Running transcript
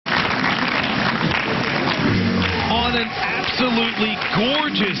on an absolutely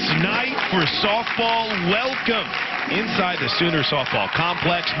gorgeous night for softball. Welcome inside the Sooner Softball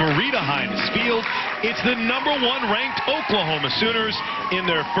Complex, Marita Hines Field. It's the #1 ranked Oklahoma Sooners in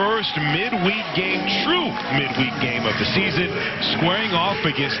their first midweek game, true midweek game of the season, squaring off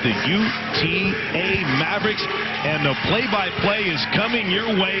against the UTA Mavericks. And the play-by-play is coming your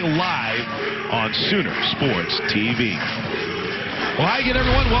way live on Sooner Sports TV. Well, hi again,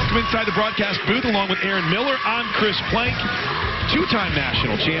 everyone. Welcome inside the broadcast booth along with Aaron Miller. I'm Chris Plank, two-time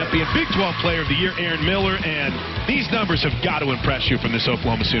national champion, Big 12 Player of the Year, Aaron Miller, and these numbers have got to impress you from this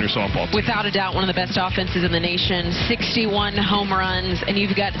Oklahoma Sooner softball team. Without a doubt, one of the best offenses in the nation, 61 home runs, and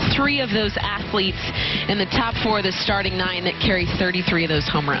you've got 3 of those athletes in the top 4 of the starting 9 that carry 33 of those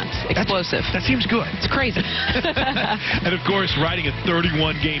home runs. Explosive. That seems good. It's crazy. And, of course, riding a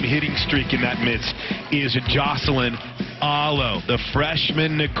 31-game hitting streak in that midst is Jocelyn Allo. The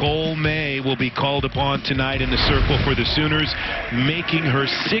freshman Nicole May will be called upon tonight in the circle for the Sooners, making her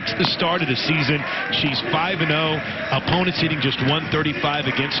 6th start of the season. She's 5-0. Opponents hitting just 135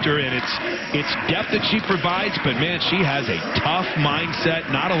 against her, and it's depth that she provides, but, man, she has a tough mindset.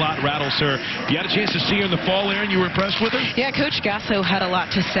 Not a lot rattles her. You had a chance to see her in the fall, Aaron. You were impressed with her? Yeah, Coach Gasso had a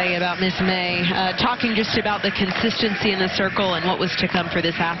lot to say about Miss May, talking just about the consistency in the circle and what was to come for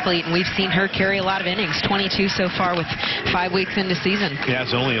this athlete, and we've seen her carry a lot of innings, 22 so far with 5 weeks into season. Yeah,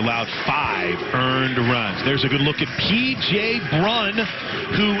 it's only allowed 5 earned runs. There's a good look at P.J. Brunn,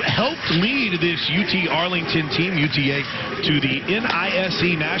 who helped lead this UT Arlington team, UTA, to the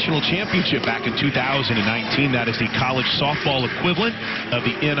NISE National Championship back in 2019. That is the college softball equivalent of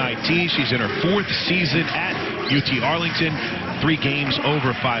the NIT. She's in her 4th season at UT Arlington. 3 games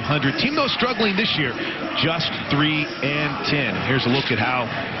over 500. Team, though, struggling this year, just 3-10. Here's a look at how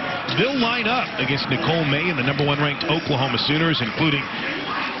they'll line up against Nicole May and the #1 ranked Oklahoma Sooners, including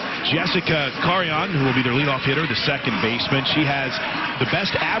Jessica Carrion, who will be their leadoff hitter, the second baseman. She has the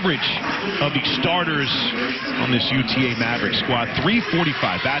best average of the starters on this UTA Maverick squad,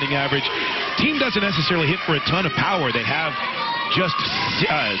 345 batting average. Team doesn't necessarily hit for a ton of power. They have just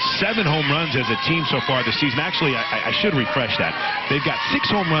 7 home runs as a team so far this season. Actually, I should refresh that. They've got 6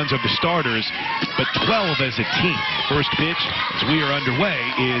 home runs of the starters, but 12 as a team. First pitch, as we are underway,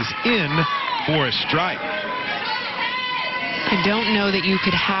 is in for a strike. I don't know that you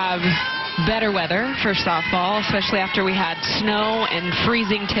could have better weather for softball, especially after we had snow and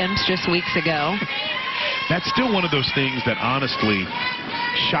freezing temps just weeks ago. That's still one of those things that honestly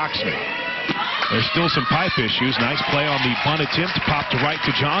shocks me. There's still some pipe issues. Nice play on the bunt attempt. Popped to right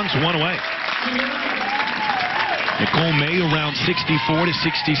to Johns. 1 away. Nicole May around 64 to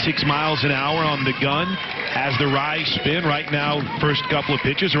 66 miles an hour on the gun. Has the rise spin right now. First couple of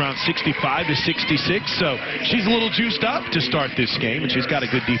pitches around 65 to 66. So she's a little juiced up to start this game, and she's got a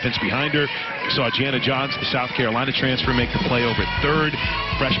good defense behind her. Saw Jana Johns, the South Carolina transfer, make the play over at third.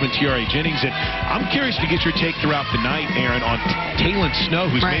 Freshman Tiare Jennings. And I'm curious to get your take throughout the night, Aaron, on Taylon Snow,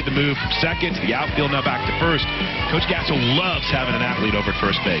 who's made the move from second to the outfield, now back to first. Coach Gasso loves having an athlete over at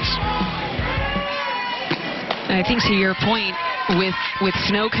first base. I think to your point, with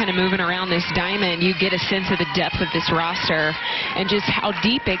Snow kind of moving around this diamond, you get a sense of the depth of this roster and just how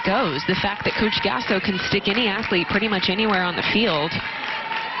deep it goes. The fact that Coach Gasso can stick any athlete pretty much anywhere on the field,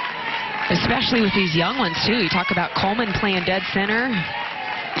 especially with these young ones, too. You talk about Coleman playing dead center.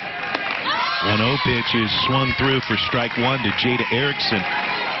 1-0 pitch is swung through for strike 1 to Jada Erickson,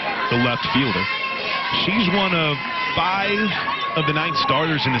 the left fielder. She's one of 5 of the 9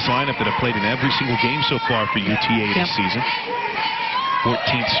 starters in this lineup that have played in every single game so far for UTA this season.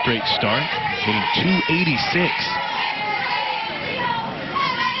 14th straight start, hitting .286.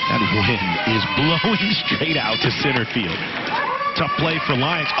 That wind is blowing straight out to center field. Tough play for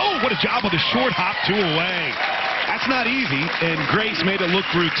Lions. Oh, what a job with a short hop, 2 away. That's not easy, and Grace made it look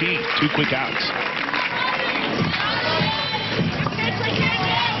routine. 2 quick outs.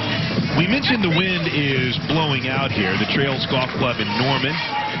 We mentioned the wind is blowing out here. The Trails Golf Club in Norman,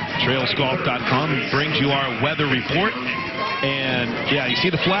 trailsgolf.com, brings you our weather report. And, yeah, you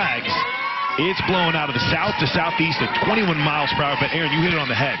see the flags. It's blowing out of the south to southeast at 21 miles per hour. But, Aaron, you hit it on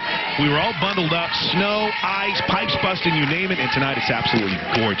the head. We were all bundled up, snow, ice, pipes busting, you name it. And tonight it's absolutely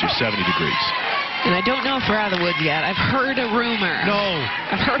gorgeous, 70 degrees. And I don't know if we're out of the woods yet. I've heard a rumor. No.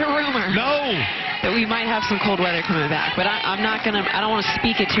 I've heard a rumor. No. That we might have some cold weather coming back. But I'm not going to, I don't want to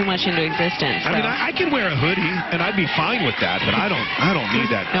speak it too much into existence. I mean, I can wear a hoodie, and I'd be fine with that. But I don't need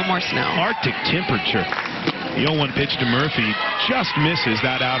that. No more snow. Arctic temperature. The 0-1 pitch to Murphy just misses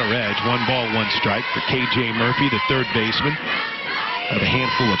that outer edge. 1 ball, 1 strike for K.J. Murphy, the third baseman, out of a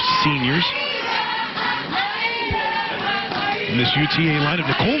handful of seniors. in this UTA lineup.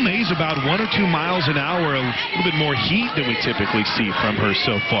 Nicole May's about 1 or 2 miles an hour, a little bit more heat than we typically see from her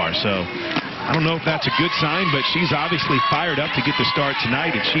so far. So I don't know if that's a good sign, but she's obviously fired up to get the start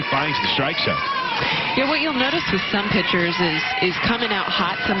tonight, and she finds the strike zone. Yeah, what you'll notice with some pitchers is coming out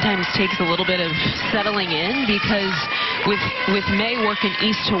hot sometimes takes a little bit of settling in, because with May working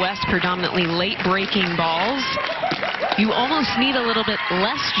east to west, predominantly late breaking balls, you almost need a little bit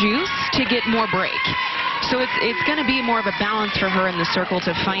less juice to get more break. So it's going to be more of a balance for her in the circle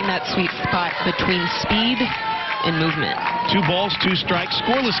to find that sweet spot between speed and movement. 2 balls, 2 strikes,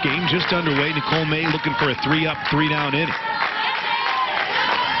 scoreless game just underway. Nicole May looking for a 3-up, 3-down inning.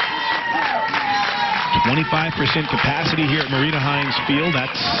 25% capacity here at Marina Hines Field.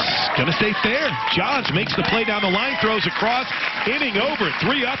 That's going to stay fair. Johns makes the play down the line, throws across, inning over.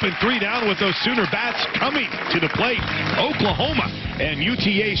 3 up and 3 down with those Sooner bats coming to the plate. Oklahoma and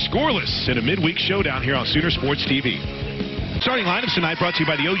UTA scoreless in a midweek showdown here on Sooner Sports TV. Starting lineups tonight brought to you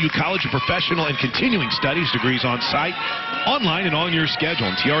by the OU College of Professional and Continuing Studies degrees on site, online, and on your schedule.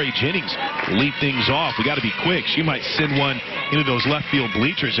 And Tiare Jennings will lead things off. We got to be quick. She might send one into those left field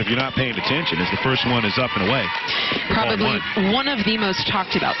bleachers if you're not paying attention, as the first one is up and away. Probably one of the most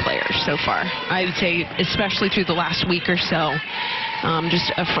talked about players so far, I would say, especially through the last week or so.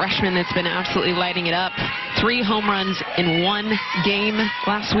 Just a freshman that's been absolutely lighting it up. 3 home runs in 1 game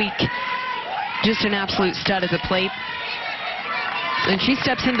last week. Just an absolute stud at the plate. And she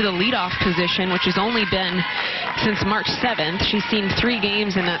steps into the leadoff position, which has only been since March 7th. She's seen 3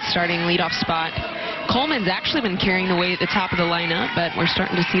 games in that starting leadoff spot. Coleman's actually been carrying the weight at the top of the lineup, but we're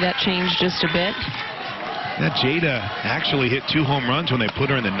starting to see that change just a bit. That Jada actually hit 2 home runs when they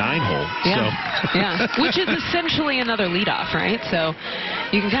put her in the 9-hole. Yeah, so. yeah, which is essentially another leadoff, right? So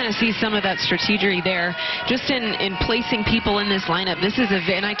you can kind of see some of that strategy there. Just in placing people in this lineup, this is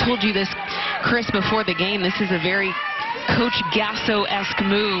and I told you this, Chris, before the game, this is a very Coach Gasso-esque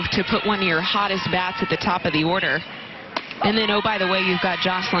move to put one of your hottest bats at the top of the order. And then, oh, by the way, you've got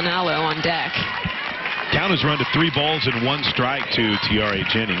Jocelyn Allo on deck. Count has run to 3 balls and 1 strike to Tiare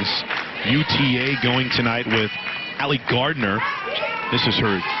Jennings. UTA going tonight with Allie Gardner. This is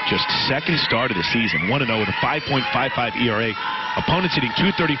her just 2nd start of the season. 1-0 with a 5.55 ERA. Opponents hitting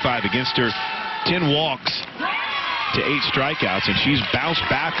 .235 against her. 10 walks to 8 strikeouts, and she's bounced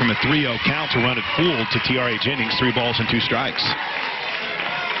back from a 3-0 count to run it full to Tiare Jennings. 3 balls and 2 strikes.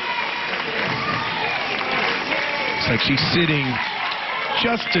 It's like she's sitting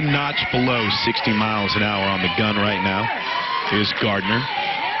just a notch below 60 miles an hour on the gun right now. Here's Gardner.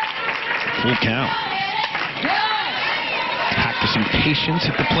 Full count. Practicing patience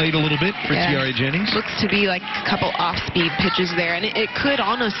at the plate a little bit for Tiare Jennings. Looks to be like a couple off-speed pitches there, and it could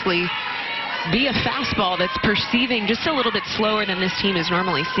honestly be a fastball that's perceiving just a little bit slower than this team is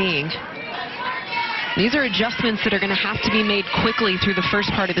normally seeing. These are adjustments that are going to have to be made quickly through the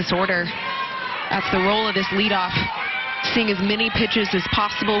first part of this order. That's the role of this leadoff, seeing as many pitches as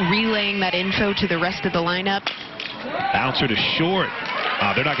possible, relaying that info to the rest of the lineup. Bouncer to short.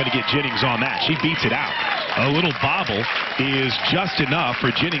 They're not going to get Jennings on that. She beats it out. A little bobble is just enough for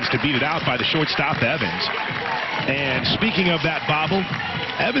Jennings to beat it out by the shortstop, Evans. And speaking of that bobble,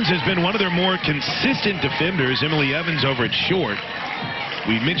 Evans has been one of their more consistent defenders. Emily Evans over at short.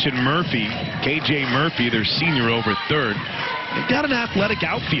 We mentioned Murphy, KJ Murphy, their senior over third. They've got an athletic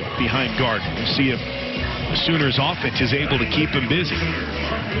outfield behind Gardner. We'll see if the Sooners offense is able to keep them busy.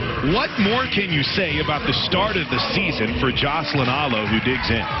 What more can you say about the start of the season for Jocelyn Allo, who digs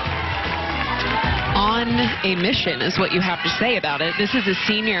in? On a mission is what you have to say about it. This is a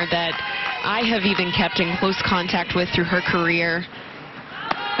senior that I have even kept in close contact with through her career,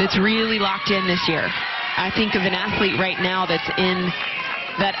 that's really locked in this year. I think of an athlete right now that's in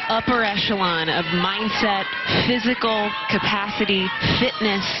that upper echelon of mindset, physical capacity,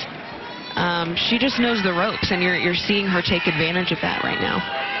 fitness. She just knows the ropes, and you're seeing her take advantage of that right now.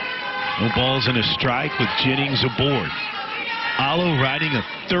 No balls and a strike with Jennings aboard. Allo riding a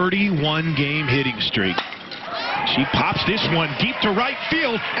 31-game hitting streak. She pops this one deep to right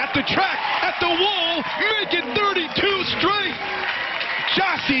field, at the track, at the wall, make it 32 straight.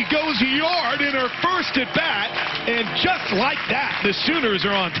 Jossie goes yard in her first at bat, and just like that, the Sooners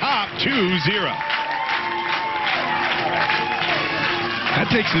are on top 2-0. That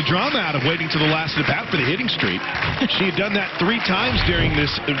takes the drama out of waiting to the last at bat for the hitting streak. She had done that 3 times during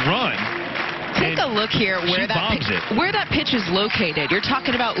this run. Take a look here where that pitch is located. You're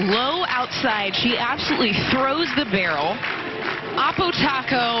talking about low outside. She absolutely throws the barrel. Oppo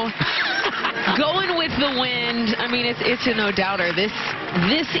Taco going with the wind. I mean, it's a no-doubter. This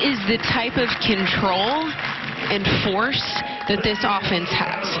is the type of control and force that this offense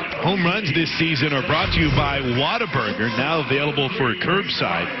has. Home runs this season are brought to you by Whataburger, now available for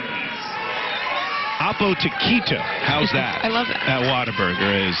curbside. Apo Taquito, how's that? I love that. At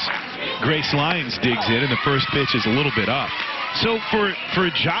Whataburger, as Grace Lyons digs in, and the first pitch is a little bit up. So for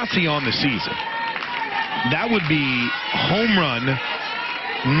Jossie on the season, that would be home run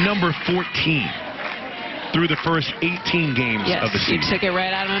number 14 through the first 18 games yes, of the season. You took it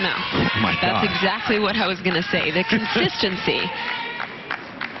right out of my mouth. Oh my God. That's exactly what I was going to say. The consistency.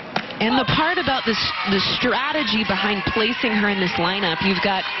 And the part about the strategy behind placing her in this lineup, you've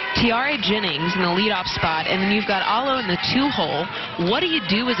got Tiare Jennings in the leadoff spot, and then you've got Alo in the 2-hole. What do you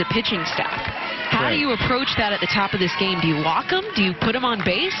do as a pitching staff? How do you approach that at the top of this game? Do you walk them? Do you put them on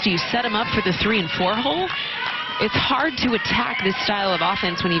base? Do you set them up for the 3 and 4 hole? It's hard to attack this style of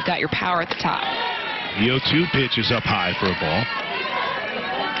offense when you've got your power at the top. The 0-2 pitch is up high for a ball.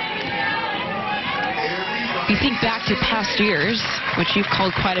 If you think back to past years, which you've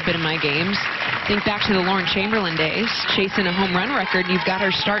called quite a bit in my games, think back to the Lauren Chamberlain days, chasing a home run record, you've got her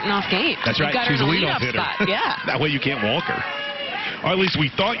starting off games. That's right. You've got She's her a in the leadoff hitter. spot. Yeah. That way you can't walk her. Or at least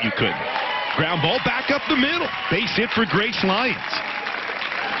we thought you couldn't. Ground ball back up the middle. Base hit for Grace Lyons.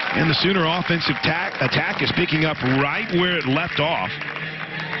 And the Sooner offensive attack is picking up right where it left off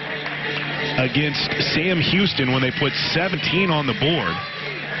against Sam Houston when they put 17 on the board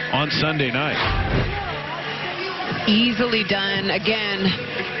on Sunday night. Easily done. Again,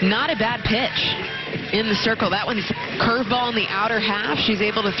 not a bad pitch in the circle. That one's curveball in the outer half. She's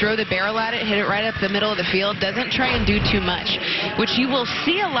able to throw the barrel at it, hit it right up the middle of the field. Doesn't try and do too much, which you will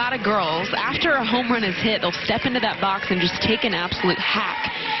see a lot of girls, after a home run is hit, they'll step into that box and just take an absolute hack.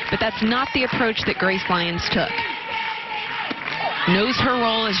 But that's not the approach that Grace Lyons took. Knows her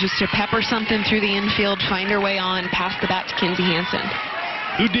role is just to pepper something through the infield, find her way on, pass the bat to Kinsey Hansen.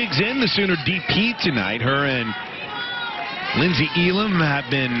 Who digs in the Sooner DP tonight? Her and Lindsay Elam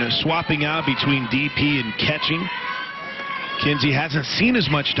have been swapping out between DP and catching. Kinsey hasn't seen as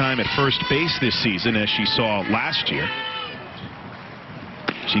much time at first base this season as she saw last year.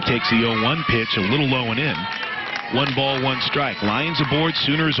 She takes the 0-1 pitch a little low and in. 1 ball, 1 strike. Lions aboard.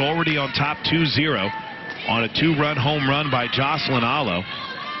 Sooners already on top 2-0 on a 2-run home run by Jocelyn Alo.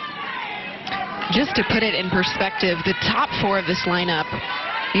 Just to put it in perspective, the top 4 of this lineup,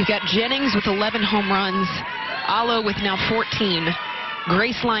 you've got Jennings with 11 home runs, Alo with now 14,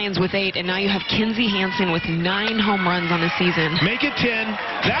 Grace Lyons with 8, and now you have Kinsey Hansen with 9 home runs on the season. Make it 10.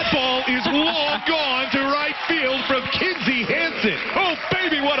 That ball is long gone to right field from Kinsey Hansen. Oh,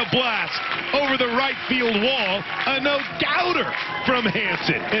 baby, what a blast over the right field wall. A no-doubter from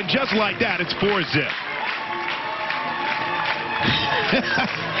Hansen. And just like that, it's 4-zip.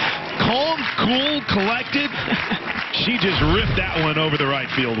 Calm, cool, collected. She just ripped that one over the right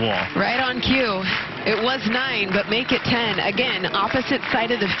field wall. Right on cue. It was 9, but make it 10. Again, opposite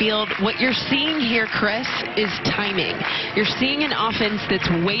side of the field. What you're seeing here, Chris, is timing. You're seeing an offense that's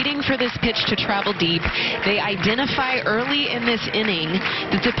waiting for this pitch to travel deep. They identify early in this inning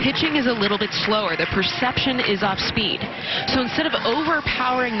that the pitching is a little bit slower. The perception is off speed. So instead of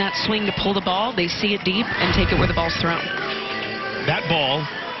overpowering that swing to pull the ball, they see it deep and take it where the ball's thrown. That ball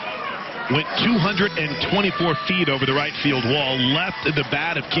went 224 feet over the right field wall, left the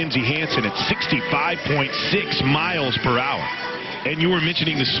bat of Kinsey Hansen at 65.6 miles per hour. And you were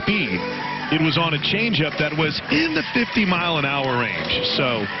mentioning the speed. It was on a changeup that was in the 50-mile-an-hour range.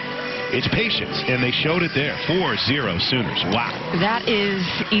 So it's patience, and they showed it there. 4-0 Sooners. Wow. That is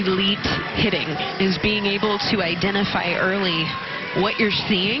elite hitting, is being able to identify early what you're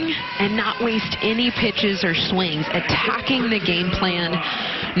seeing and not waste any pitches or swings, attacking the game plan,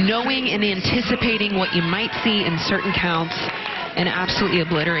 knowing and anticipating what you might see in certain counts, and absolutely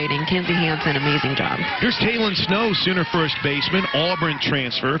obliterating. Kinsey Hansen, amazing job. Here's Taylon Snow, Sooner first baseman, Auburn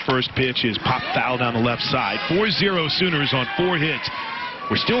transfer. First pitch is pop foul down the left side. 4-0 Sooners on 4 hits.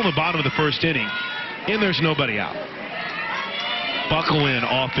 We're still in the bottom of the first inning, and there's nobody out. Buckle in,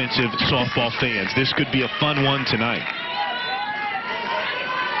 offensive softball fans. This could be a fun one tonight.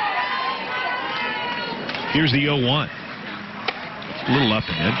 Here's the 0-1. A little up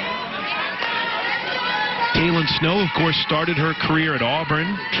and in. Taylon Snow, of course, started her career at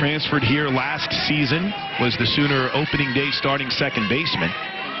Auburn, transferred here last season, was the Sooner opening day starting second baseman.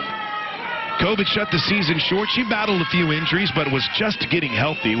 COVID shut the season short. She battled a few injuries, but was just getting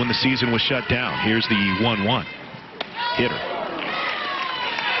healthy when the season was shut down. Here's the 1-1 hitter.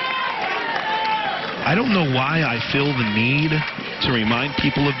 I don't know why I feel the need to remind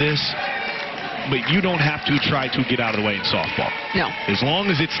people of this. but you don't have to try to get out of the way in softball. No. As long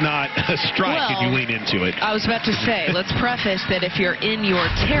as it's not a strike and you lean into it. I was about to say, let's preface that if you're in your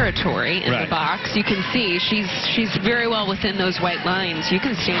territory in the box, you can see she's very well within those white lines. You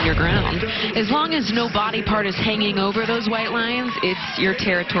can stand your ground. As long as no body part is hanging over those white lines, it's your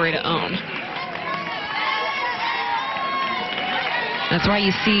territory to own. That's why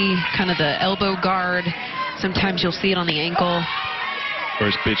you see kind of the elbow guard. Sometimes you'll see it on the ankle.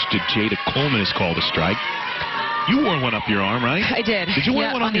 First pitch to Jada Coleman is called a strike. You wore one up your arm, right? I did. Did you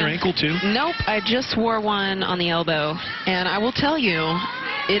wear one on your ankle, too? Nope. I just wore one on the elbow. And I will tell you,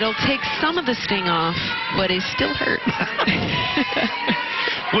 it'll take some of the sting off, but it still hurts.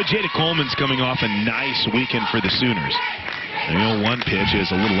 Well, Jada Coleman's coming off a nice weekend for the Sooners. You know, one pitch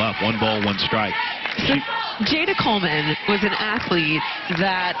is a little up. 1 ball, 1 strike. So Jada Coleman was an athlete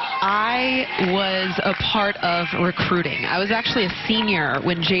that I was a part of recruiting. I was actually a senior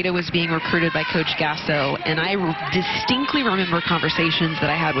when Jada was being recruited by Coach Gasso, and I distinctly remember conversations that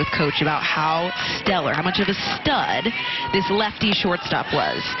I had with Coach about how stellar, how much of a stud this lefty shortstop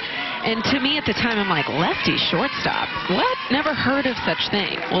was. And to me at the time, I'm like, lefty shortstop? What? Never heard of such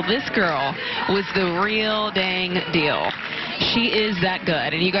thing. Well, this girl was the real dang deal. She is that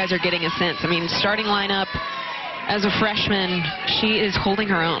good, and you guys are getting a sense. I mean, starting lineup as a freshman, she is holding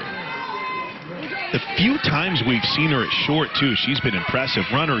her own. The few times we've seen her at short, too, she's been impressive.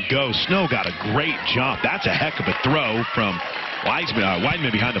 Runner go. Snow got a great jump. That's a heck of a throw from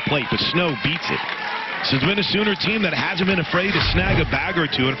Weidman behind the plate, but Snow beats it. This has been a Sooner team that hasn't been afraid to snag a bag or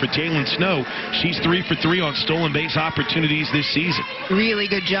two, and for Taylon Snow, she's 3 for 3 on stolen base opportunities this season. Really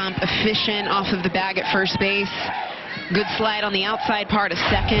good jump, efficient off of the bag at first base. Good slide on the outside part of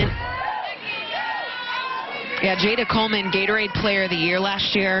second. Yeah, Jada Coleman, Gatorade Player of the Year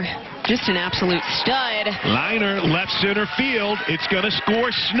last year. Just an absolute stud. Liner, left center field. It's going to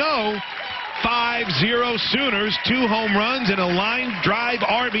score Snow. 5-0 Sooners, 2 home runs and a line drive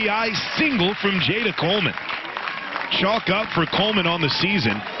RBI single from Jada Coleman. Chalk up for Coleman on the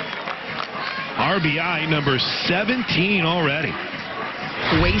season. RBI number 17 already.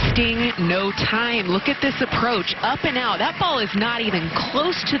 Wasting no time. Look at this approach, up and out. That ball is not even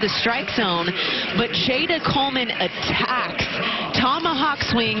close to the strike zone, but Jada Coleman attacks. Tomahawk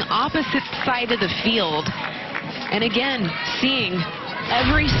swing, opposite side of the field. And again, seeing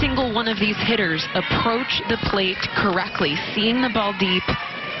every single one of these hitters approach the plate correctly, seeing the ball deep,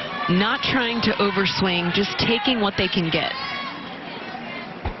 not trying to overswing, just taking what they can get.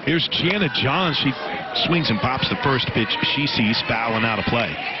 Here's Jana Johns. She swings and pops the first pitch she sees, fouling out of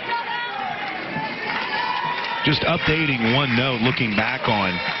play. Just updating one note, looking back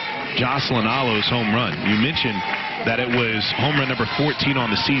on Jocelyn Alo's home run. You mentioned that it was home run number 14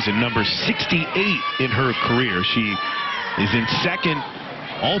 on the season, number 68 in her career. She is in second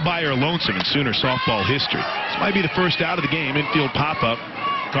all by her lonesome in Sooner softball history. This might be the first out of the game. Infield pop-up.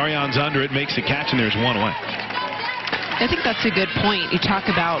 Carrion's under it, makes the catch, and there's one away. I think that's a good point. You talk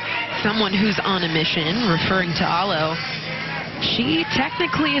about someone who's on a mission, referring to Alo. She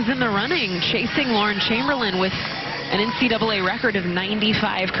technically is in the running, chasing Lauren Chamberlain with an NCAA record of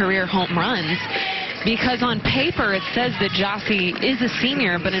 95 career home runs. Because on paper it says that Jossie is a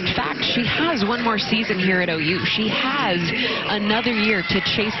senior, but in fact she has one more season here at OU. She has another year to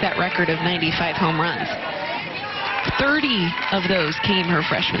chase that record of 95 home runs. 30 of those came her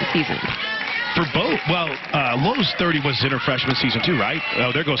freshman season. For both, well, Lowe's 30 was in her freshman season too, right?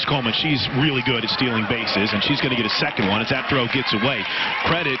 Oh, there goes Coleman. She's really good at stealing bases, and she's going to get a second one as that throw gets away.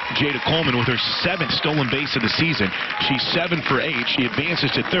 Credit Jada Coleman with her 7th stolen base of the season. She's 7 for 8. She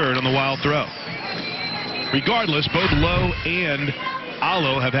advances to third on the wild throw. Regardless, both Lowe and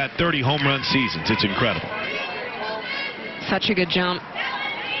Alo have had 30 home run seasons. It's incredible. Such a good jump.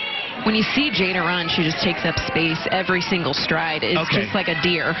 When you see Jada run, she just takes up space every single stride. It's just like a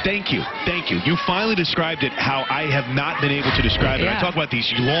deer. Thank you. Thank you. You finally described it how I have not been able to describe it. I talk about these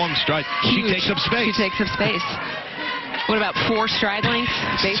long strides. Huge. She takes up space. She takes up space. What about 4 stride lengths,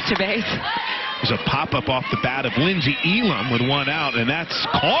 base to base? There's a pop-up off the bat of Lindsey Elam with 1 out, and that's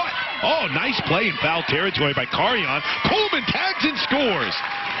caught. Oh, nice play in foul territory by Carrion. Coleman tags and scores.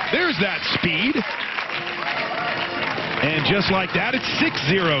 There's that speed. And just like that, it's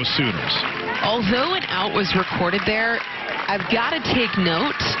 6-0 Sooners. Although an out was recorded there, I've got to take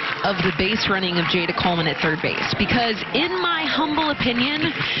note of the base running of Jada Coleman at third base, because in my humble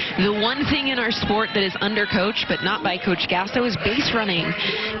opinion, the one thing in our sport that is undercoached but not by Coach Gasso is base running,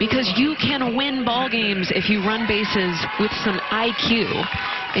 because you can win ball games if you run bases with some IQ.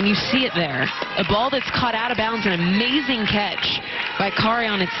 And you see it there. A ball that's caught out of bounds, an amazing catch by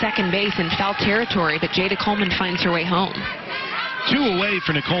Carrion at second base in foul territory, but Jada Coleman finds her way home. 2 away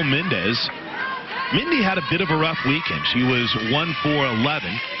for Nicole Mendez. Mindy had a bit of a rough weekend. She was 1 for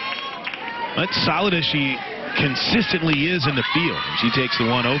 11. That's solid as she consistently is in the field. She takes the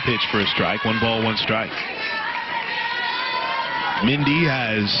 1-0 pitch for a strike. 1 ball, 1 strike. Mindy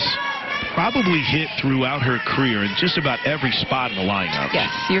has probably hit throughout her career in just about every spot in the lineup.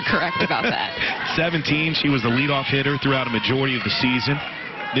 Yes, you're correct about that. 17, she was the leadoff hitter throughout a majority of the season.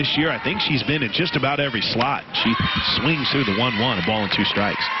 This year, I think she's been in just about every slot. She swings through the 1-1, a ball and 2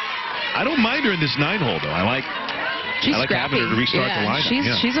 strikes. I don't mind her in this 9-hole, though. I like having her to restart the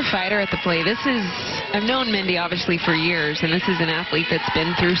lineup. She's a fighter at the plate. I've known Mindy, obviously, for years, and this is an athlete that's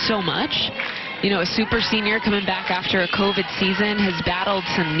been through so much. You know, a super senior coming back after a COVID season, has battled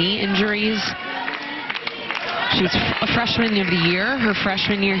some knee injuries. She was a freshman of the year, her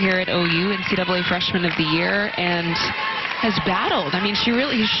freshman year here at OU, NCAA freshman of the year, and has battled. I mean, she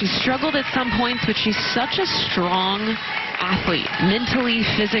struggled at some points, but she's such a strong athlete. Mentally,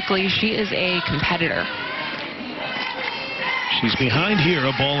 physically, she is a competitor. She's behind here,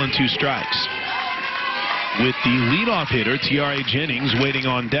 a ball and 2 strikes. With the leadoff hitter, Tiare Jennings, waiting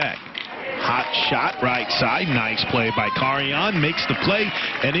on deck. Hot shot, right side. Nice play by Carion. Makes the play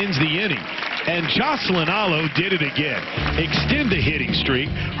and ends the inning. And Jocelyn Allo did it again. Extend the hitting streak.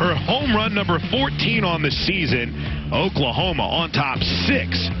 Her home run number 14 on the season. Oklahoma on top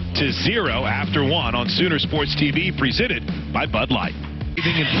 6-0 after 1 on Sooner Sports TV, presented by Bud Light.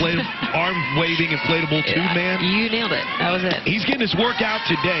 Arm-waving inflatable tube man. You nailed it. That was it. He's getting his workout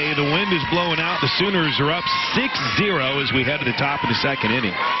today. The wind is blowing out. The Sooners are up 6-0 as we head to the top of the 2nd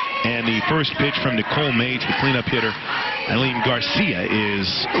inning. And the first pitch from Nicole Mage, the cleanup hitter, Eileen Garcia,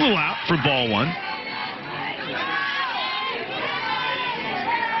 is a little out for ball 1.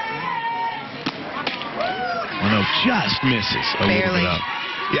 Oh, no, just misses a little bit up.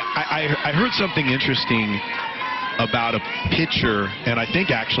 Yeah, I heard something interesting about a pitcher, and I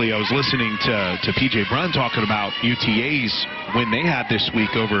think actually I was listening to P.J. Brunn talking about UTA's win they had this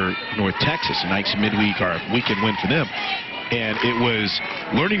week over North Texas, a nice midweek or weekend win for them. And it was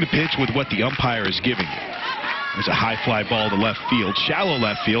learning to pitch with what the umpire is giving you. There's a high fly ball to left field, shallow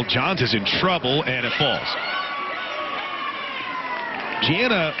left field. Johns is in trouble, and it falls.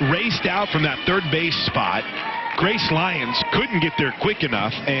 Jana raced out from that third base spot. Grace Lyons couldn't get there quick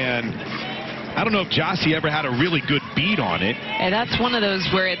enough, and I don't know if Jossie ever had a really good beat on it. And that's one of those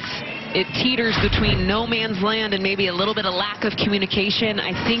where it teeters between no man's land and maybe a little bit of lack of communication.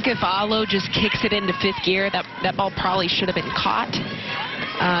 I think if Allo just kicks it into 5th gear, that ball probably should have been caught.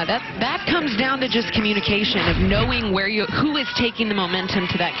 That comes down to just communication of knowing who is taking the momentum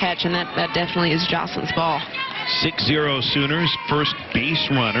to that catch, and that definitely is Jocelyn's ball. 6-0 Sooners, first base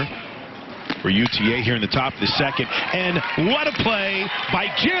runner for UTA here in the top of the 2nd. And what a play by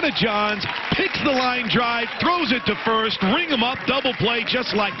Jana Johns. Picks the line drive, throws it to first, ring him up, double play.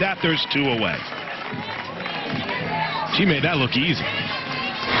 Just like that, there's 2 away. She made that look easy.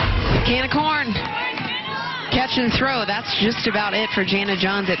 Can of corn. Catch and throw. That's just about it for Jana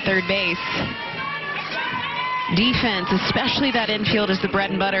Johns at third base. Defense, especially that infield, is the bread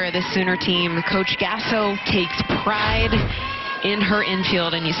and butter of this Sooner team. Coach Gasso takes pride in her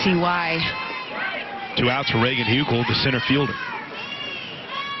infield, and you see why. 2 outs for Reagan Huckel, the center fielder.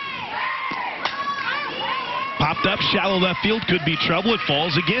 Popped up, shallow left field, could be trouble. It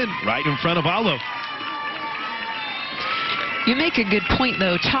falls again, right in front of Allo. You make a good point,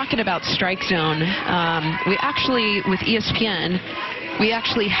 though, talking about strike zone. We actually, with ESPN, we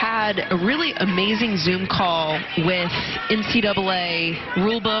actually had a really amazing Zoom call with NCAA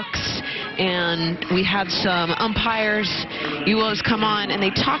rule books, and we had some umpires, UOs come on, and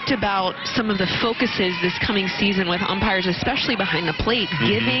they talked about some of the focuses this coming season with umpires, especially behind the plate,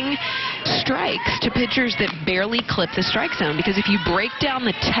 giving strikes to pitchers that barely clip the strike zone. Because if you break down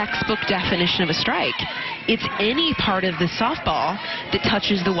the textbook definition of a strike, it's any part of the softball that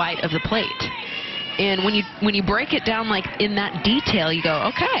touches the white of the plate. And when you break it down like in that detail, you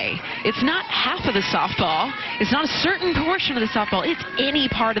go, okay, it's not half of the softball, it's not a certain portion of the softball, it's any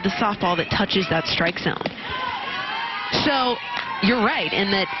part of the softball that touches that strike zone. So you're right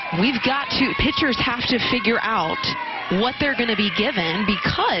in that pitchers have to figure out what they're going to be given,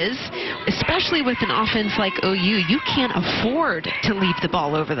 because especially with an offense like OU, you can't afford to leave the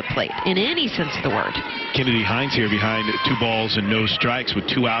ball over the plate in any sense of the word. Kennedy Hines here behind 2 balls and no strikes with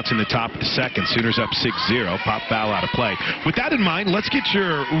 2 outs in the top of the 2nd. Sooners up 6-0. Pop foul out of play. With that in mind, let's get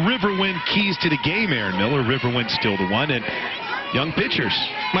your Riverwind keys to the game, Aaron Miller. Riverwind still the one, and young pitchers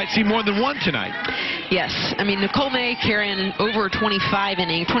might see more than one tonight. Yes, I mean, Nicole May carrying over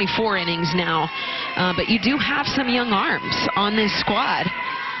 24 innings now, but you do have some young arms on this squad.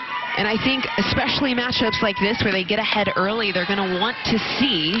 And I think especially matchups like this where they get ahead early, they're going to want to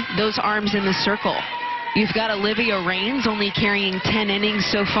see those arms in the circle. You've got Olivia Raines only carrying 10 innings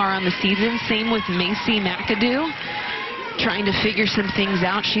so far on the season. Same with Macy McAdoo, trying to figure some things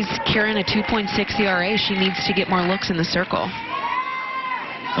out. She's carrying a 2.6 ERA. She needs to get more looks in the circle.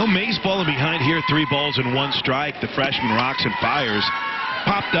 Oh, May's falling behind here. 3 balls and 1 strike. The freshman rocks and fires.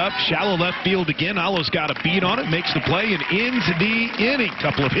 Popped up, shallow left field again. Alo's got a beat on it, makes the play, and ends the inning.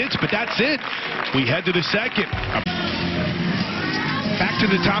 Couple of hits, but that's it. We head to the second. Back to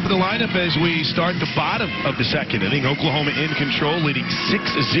the top of the lineup as we start the bottom of the second inning. Oklahoma in control, leading 6-0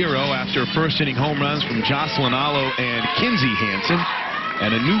 after first inning home runs from Jocelyn Alo and Kinsey Hansen.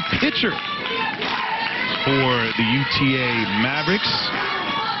 And a new pitcher for the UTA Mavericks.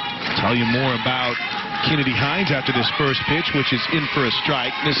 Tell you more about Kennedy Hines after this first pitch, which is in for a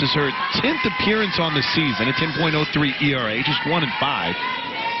strike. This is her 10th appearance on the season, a 10.03 ERA, just 1-5.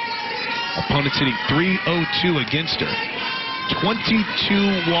 Opponents hitting .302 against her.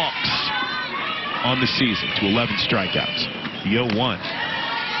 22 walks on the season to 11 strikeouts. The 0-1.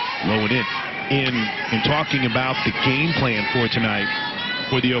 Low and in talking about the game plan for tonight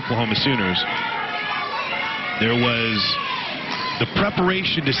for the Oklahoma Sooners, there was the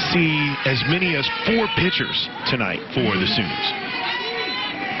preparation to see as many as 4 pitchers tonight for the Sooners.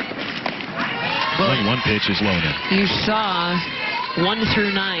 Only 1 pitch is low now. You saw 1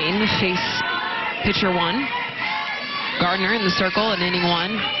 through 9 face pitcher 1. Gardner in the circle in inning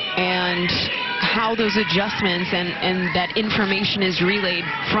 1. And how those adjustments and that information is relayed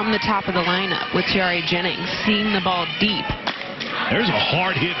from the top of the lineup with Tiare Jennings, seeing the ball deep. There's a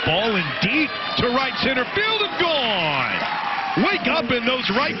hard hit ball and deep to right center field and gone. Wake up in those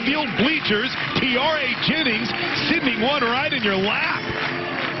right field bleachers. Tiare Jennings sending one right in your lap.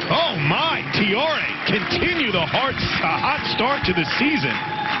 Oh my, Tiare continue the hot start to the season.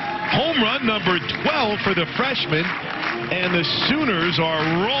 Home run number 12 for the freshman. And the Sooners are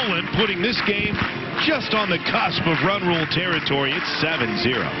rolling, putting this game just on the cusp of run rule territory. It's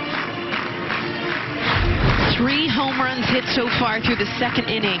 7-0. 3 home runs hit so far through the second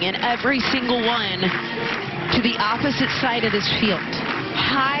inning, and every single one to the opposite side of this field.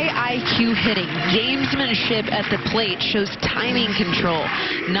 High IQ hitting, gamesmanship at the plate, shows timing control,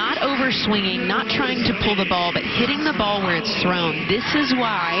 not overswinging, not trying to pull the ball, but hitting the ball where it's thrown. This is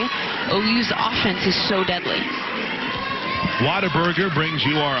why OU's offense is so deadly. Whataburger brings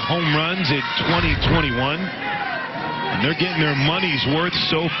you our home runs in 2021. And they're getting their money's worth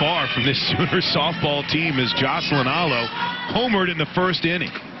so far from this Sooner softball team as Jocelyn Alo homered in the first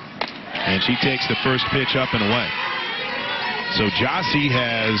inning. And she takes the first pitch up and away. So Jossie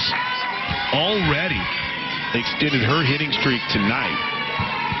has already extended her hitting streak tonight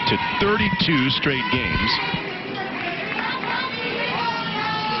to 32 straight games.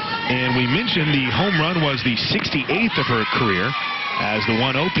 And we mentioned the home run was the 68th of her career as the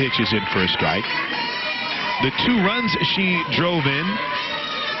 1-0 pitch is in for a strike. The 2 runs she drove in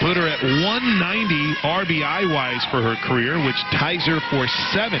put her at 190 RBI-wise for her career, which ties her for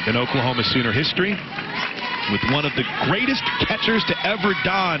 7th in Oklahoma Sooner history, with one of the greatest catchers to ever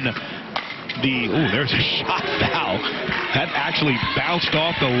don the... Oh, there's a shot foul. That actually bounced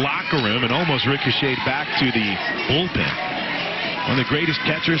off the locker room and almost ricocheted back to the bullpen. One of the greatest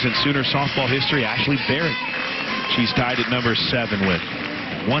catchers in Sooner softball history, Ashley Barrett. She's tied at number 7 with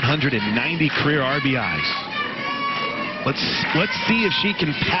 190 career RBIs. Let's see if she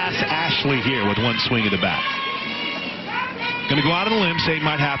can pass Ashley here with one swing of the bat. Going to go out on a limb, say it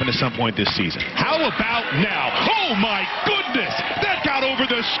might happen at some point this season. How about now? Oh my goodness! That got over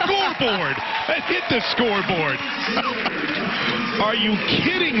the scoreboard! That hit the scoreboard! Are you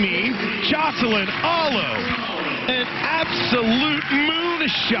kidding me? Jocelyn Alo. An absolute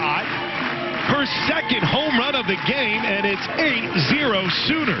moonshot. Her 2nd home run of the game, and it's 8-0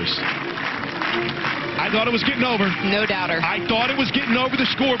 Sooners. I thought it was getting over. No doubter. I thought it was getting over the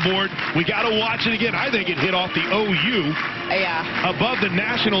scoreboard. We got to watch it again. I think it hit off the OU. Yeah. Above the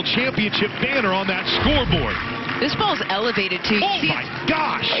national championship banner on that scoreboard. This ball's elevated, too. Oh, my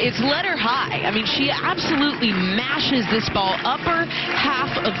gosh. It's let her high. I mean, she absolutely mashes this ball upper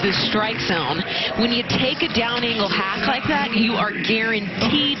half of the strike zone. When you take a down angle hack like that, you are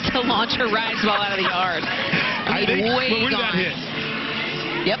guaranteed to launch a rise ball out of the yard. I mean, way where did gone. that hit?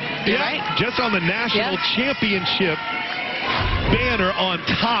 Yep, you're right. Just on the national championship banner on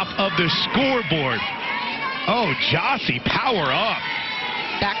top of the scoreboard. Oh, Jossie, power up.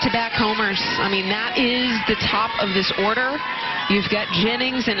 Back-to-back homers. I mean, that is the top of this order. You've got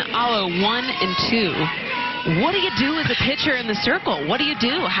Jennings and Alo 1 and 2. What do you do as a pitcher in the circle? What do you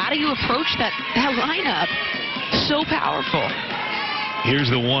do? How do you approach that lineup? So powerful. Here's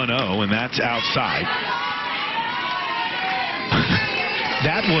the 1-0, and that's outside.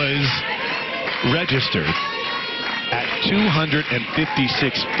 That was registered at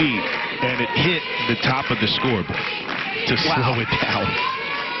 256 feet, and it hit the top of the scoreboard to slow it down.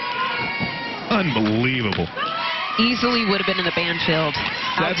 Unbelievable. Easily would have been in the Banfield,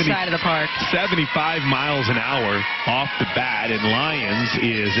 outside of the park. 75 miles an hour off the bat, and Lyons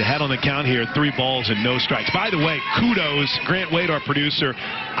is ahead on the count here, 3 balls and no strikes. By the way, kudos, Grant Wade, our producer.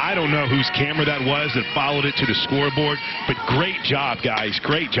 I don't know whose camera that was that followed it to the scoreboard, but great job, guys,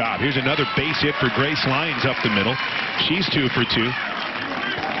 great job. Here's another base hit for Grace Lyons up the middle. She's 2 for 2.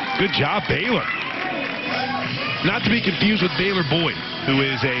 Good job, Baylor. Not to be confused with Baylor Boyd, who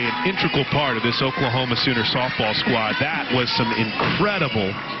is an integral part of this Oklahoma Sooner softball squad. That was some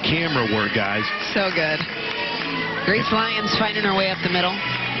incredible camera work, guys. So good. Grace Lyons finding her way up the middle.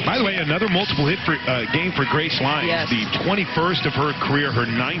 By the way, another multiple hit for, game for Grace Lyons. Yes. The 21st of her career, her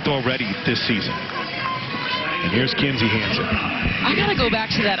 9th already this season. And here's Kinsey Hansen. I got to go back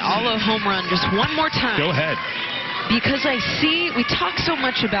to that Allo home run just one more time. Go ahead. Because we talk so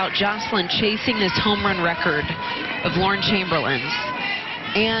much about Jocelyn chasing this home run record of Lauren Chamberlain's.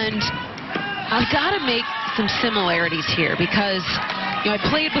 And I've got to make some similarities here because, I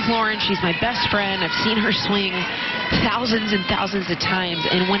played with Lauren. She's my best friend. I've seen her swing thousands and thousands of times.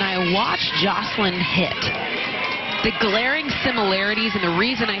 And when I watched Jocelyn hit, the glaring similarities and the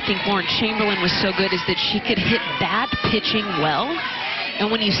reason I think Lauren Chamberlain was so good is that she could hit bad pitching well. And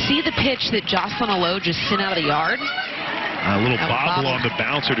when you see the pitch that Jocelyn Allo just sent out of the yard. A little bobble on the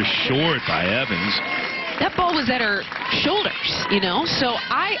bouncer to short by Evans. That ball was at her shoulders, So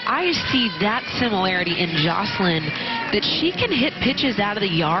I see that similarity in Jocelyn, that she can hit pitches out of the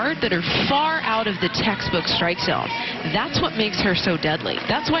yard that are far out of the textbook strike zone. That's what makes her so deadly.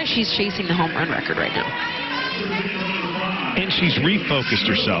 That's why she's chasing the home run record right now. And she's refocused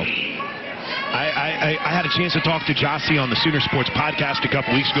herself. I had a chance to talk to Jossie on the Sooner Sports podcast a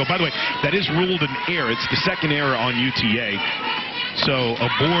couple weeks ago. By the way, that is ruled an error. It's the second error on UTA. So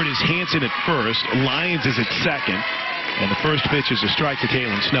aboard is Hansen at first, Lyons is at second, and the first pitch is a strike to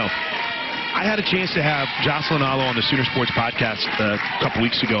Kaylin Snow. I had a chance to have Jocelyn Allo on the Sooner Sports podcast a couple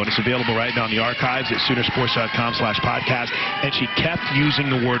weeks ago, and it's available right now in the archives at Soonersports.com/podcast, and she kept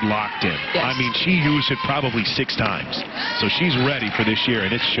using the word locked in. Yes. I mean, she used it probably 6 times. So she's ready for this year,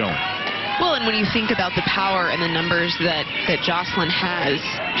 and it's showing. Well, and when you think about the power and the numbers that Jocelyn has,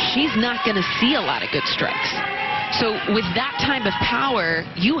 she's not going to see a lot of good strikes. So with that type of power,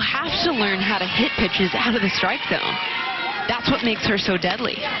 you have to learn how to hit pitches out of the strike zone. That's what makes her so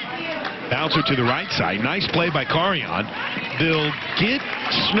deadly. Bouncer to the right side. Nice play by Carrion. They'll get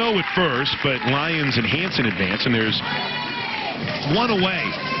Snow at first, but Lyons and Hansen advance, and there's 1 away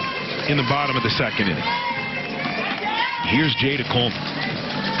in the bottom of the second inning. Here's Jada Coleman.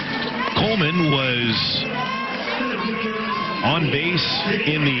 Coleman was on base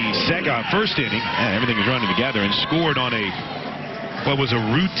in the first inning. Everything is running together, and scored on what was a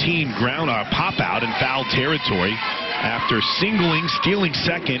routine ground pop out in foul territory after singling, stealing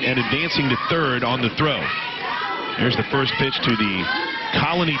second, and advancing to third on the throw. Here's the first pitch to the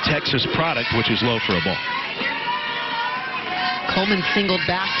Colony, Texas product, which is low for a ball. Coleman singled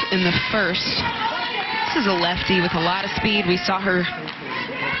back in the first. This is a lefty with a lot of speed. We saw her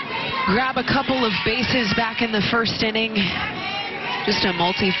grab a couple of bases back in the first inning. Just a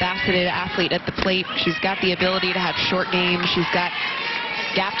multifaceted athlete at the plate. She's got the ability to have short game. She's got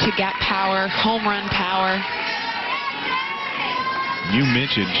gap-to-gap power, home run power. You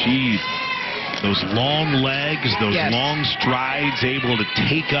mentioned those long legs, those Yes. long strides, able to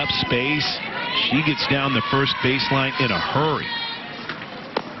take up space. She gets down the first baseline in a hurry.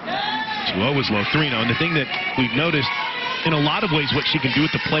 2-0 is low, 3-0. And the thing that we've noticed, in a lot of ways, what she can do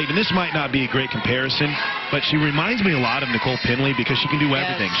at the plate, and this might not be a great comparison, but she reminds me a lot of Nicole Pinley because she can do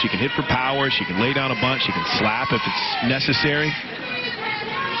everything. Yes. She can hit for power, she can lay down a bunt, she can slap if it's necessary.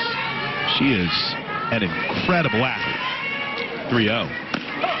 She is an incredible athlete. 3-0.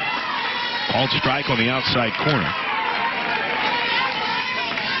 Called strike on the outside corner.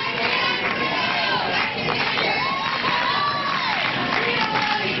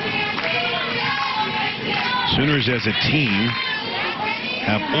 Sooners as a team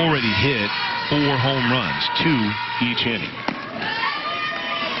have already hit 4 home runs, 2 each inning.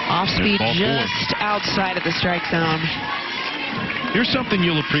 Off speed just outside of the strike zone. Here's something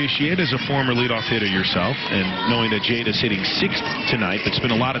you'll appreciate as a former leadoff hitter yourself, and knowing that Jada's hitting 6th tonight, but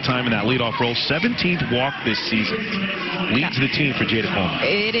spent a lot of time in that leadoff role. 17th walk this season. Leads the team for Jada Coleman.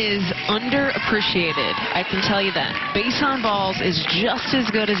 It is underappreciated, I can tell you that. Base on balls is just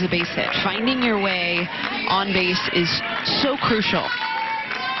as good as a base hit. Finding your way on base is so crucial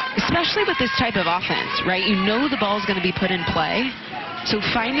especially with this type of offense, right? You know the ball's going to be put in play. So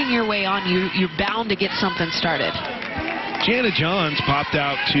finding your way on, you're bound to get something started. Jana Johns popped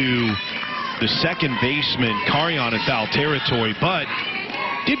out to the second baseman, Carrion, in foul territory, but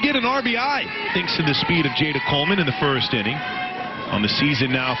did get an RBI thanks to the speed of Jada Coleman in the first inning. On the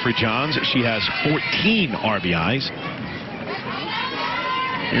season now for Johns, she has 14 RBIs.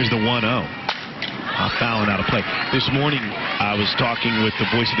 Here's the 1-0. Fouling out of play. This morning, I was talking with the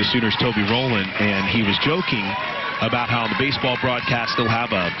voice of the Sooners, Toby Rowland, and he was joking about how the baseball broadcast still have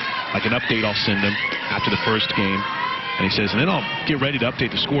like an update I'll send them after the first game. And he says, and then I'll get ready to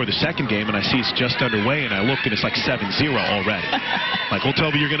update the score of the second game, and I see it's just underway, and I look, and it's like 7-0 already. Like, well,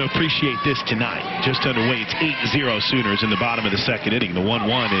 Toby, you're going to appreciate this tonight. Just underway. It's 8-0 Sooners in the bottom of the second inning. The 1-1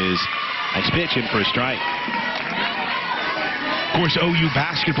 is nice pitch in for a strike. Of course, OU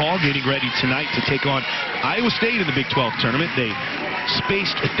basketball getting ready tonight to take on Iowa State in the Big 12 tournament. They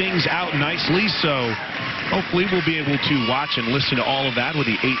spaced things out nicely, so hopefully we'll be able to watch and listen to all of that with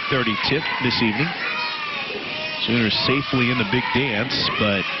the 8:30 tip this evening. Sooners safely in the big dance,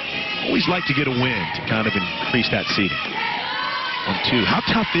 but always like to get a win to kind of increase that seeding. 1-2. How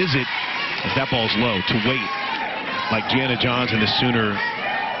tough is it, if that ball's low, to wait like Jana Johns and the Sooner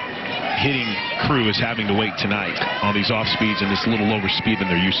hitting crew is having to wait tonight on these off speeds and this little lower speed than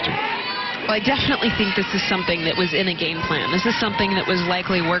they're used to? Well, I definitely think this is something that was in a game plan. This is something that was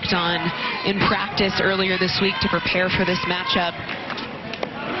likely worked on in practice earlier this week to prepare for this matchup.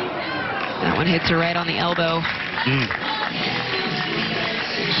 That one hits her right on the elbow.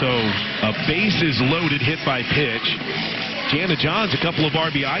 So a bases loaded hit by pitch. Jana Johns, a couple of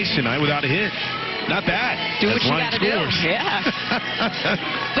RBIs tonight without a hit. Not bad. Do what you got to do. Yeah.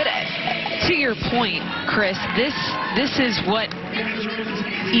 But to your point, Chris, this is what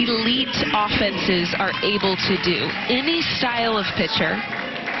elite offenses are able to do. Any style of pitcher,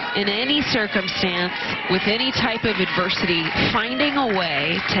 in any circumstance, with any type of adversity, finding a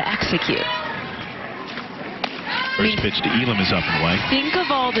way to execute. First pitch to Elam is up and away. Think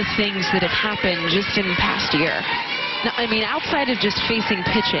of all the things that have happened just in the past year. Now, I mean, outside of just facing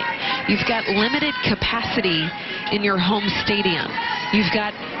pitching, you've got limited capacity in your home stadium. You've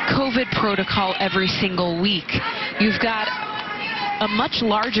got COVID protocol every single week. You've got a much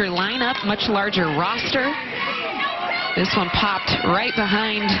larger lineup, much larger roster. This one popped right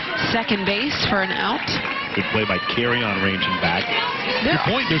behind second base for an out. Good play by Carrion ranging back. Your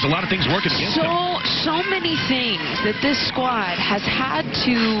point, there's a lot of things working against them. So many things that this squad has had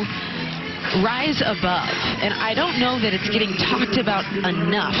to rise above, and I don't know that it's getting talked about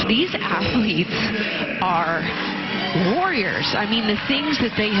enough. These athletes are warriors. I mean, the things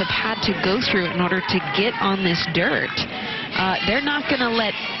that they have had to go through in order to get on this dirt, they're not going to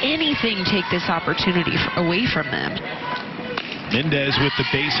let anything take this opportunity away from them. Mendez with the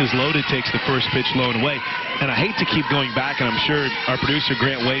bases loaded takes the first pitch low and away. And I hate to keep going back, and I'm sure our producer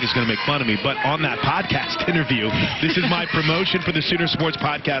Grant Wade is going to make fun of me, but on that podcast interview, this is my promotion for the Sooner Sports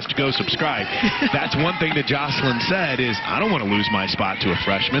Podcast to go subscribe. That's one thing that Jocelyn said is, I don't want to lose my spot to a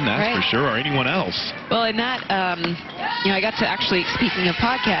freshman, that's for sure, or anyone else. Well, in that, I got to actually, speaking of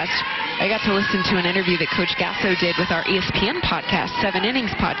podcasts, I got to listen to an interview that Coach Gasso did with our ESPN podcast, 7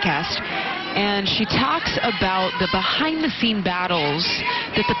 Innings podcast. And she talks about the behind-the-scene battles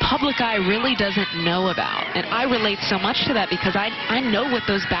that the public eye really doesn't know about. And I relate so much to that because I know what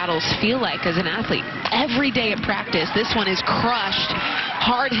those battles feel like as an athlete. Every day at practice, this one is crushed,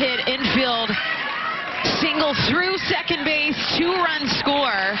 hard hit, infield, single through second base, 2-run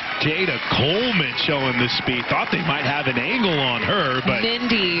score. Jada Coleman showing the speed. Thought they might have an angle on her, but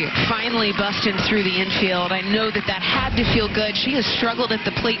Mindy finally busting through the infield. I know that had to feel good. She has struggled at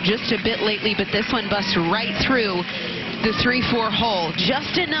the plate just a bit lately, but this one busts right through the 3-4 hole.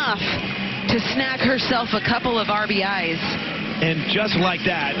 Just enough to snag herself a couple of RBIs. And just like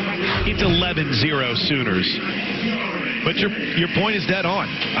that, it's 11-0 Sooners. But your point is dead on.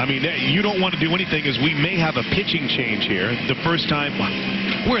 I mean, you don't want to do anything as we may have a pitching change here. The first time,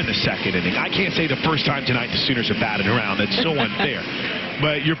 we're in the second inning. I can't say the first time tonight the Sooners have batted around. That's so unfair.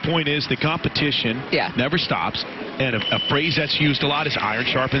 But your point is the competition never stops. And a phrase that's used a lot is iron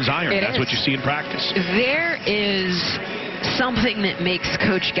sharpens iron. That's what you see in practice. There is something that makes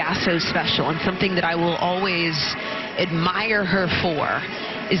Coach Gasso special, and something that I will always admire her for,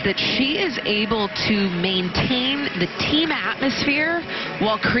 is that she is able to maintain the team atmosphere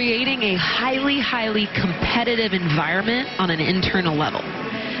while creating a highly, highly competitive environment on an internal level.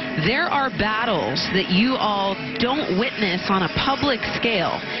 There are battles that you all don't witness on a public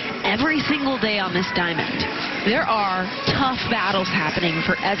scale every single day on this diamond. There are tough battles happening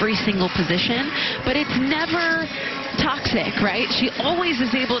for every single position, but it's never toxic, right? She always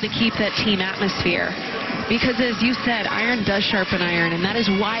is able to keep that team atmosphere because, as you said, iron does sharpen iron, and that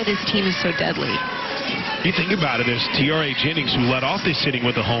is why this team is so deadly. You think about it, as Tiare Jennings, who led off this inning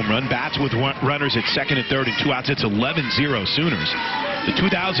with a home run, bats with runners at second and third and 2 outs. It's 11-0 Sooners. The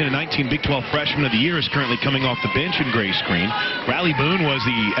 2019 Big 12 Freshman of the Year is currently coming off the bench in gray screen. Riley Boone was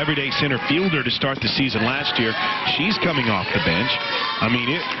the everyday center fielder to start the season last year. She's coming off the bench. I mean,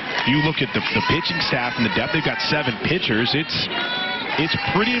 you look at the pitching staff and the depth. They've got 7 pitchers. It's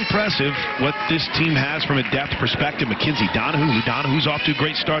pretty impressive what this team has from a depth perspective. Mackenzie Donahue's off to a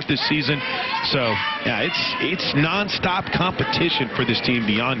great start this season. So, yeah, it's nonstop competition for this team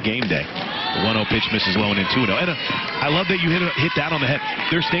beyond game day. The 1-0 pitch misses low and in 2-0. And I love that you hit that on the head.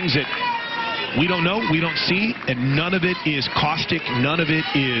 There's things that we don't know, we don't see, and none of it is caustic. None of it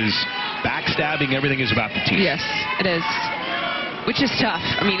is backstabbing. Everything is about the team. Yes, it is. Which is tough.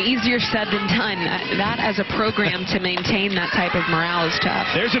 I mean, easier said than done. That as a program to maintain that type of morale is tough.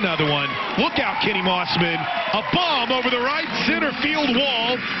 There's another one. Look out, Kenny Mossman. A bomb over the right center field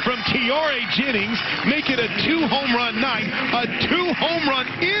wall from Tiare Jennings. Make it a 2-home-run night, a 2-home-run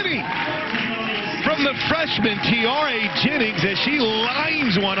inning from the freshman Tiare Jennings as she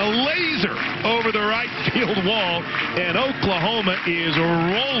lines one, a laser, over the right field wall. And Oklahoma is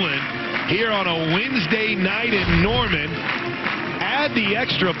rolling here on a Wednesday night in Norman. Add the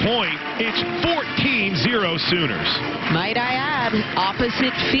extra point, it's 14-0 Sooners. Might I add,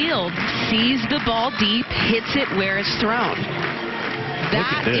 opposite field, sees the ball deep, hits it where it's thrown.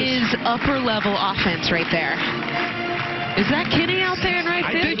 That is upper-level offense right there. Is that Kenny out there in right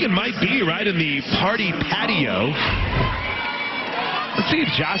field? I think it might be right in the party patio. Let's see if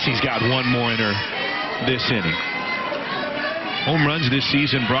Jossie's got one more in her this inning. Home runs this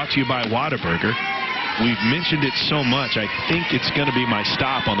season brought to you by Whataburger. We've mentioned it so much, I think it's going to be my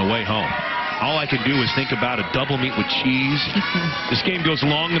stop on the way home. All I can do is think about a double meat with cheese. This game goes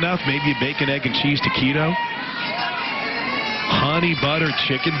long enough, maybe a bacon, egg, and cheese taquito. Honey butter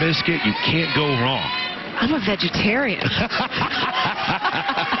chicken biscuit, you can't go wrong. I'm a vegetarian.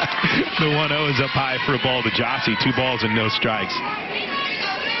 The 1-0 is up high for a ball to Jossie. 2 balls and no strikes.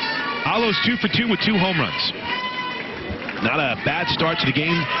 Alo's 2 for 2 with 2 home runs. Not a bad start to the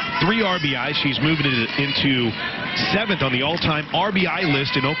game. 3 RBIs. She's moving it into 7th on the all-time RBI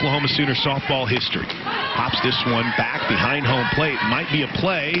list in Oklahoma Sooner softball history. Pops this one back behind home plate. Might be a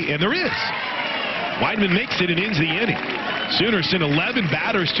play, and there is. Weidman makes it and ends the inning. Sooners send 11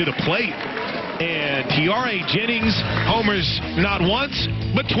 batters to the plate. And Tiare Jennings homers not once,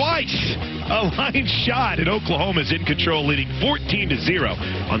 but twice. A line shot, and Oklahoma's in control, leading 14-0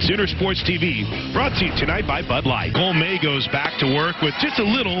 on Sooner Sports TV. Brought to you tonight by Bud Light. Cole May goes back to work with just a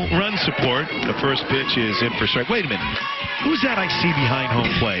little run support. The first pitch is in for strike. Wait a minute. Who's that I see behind home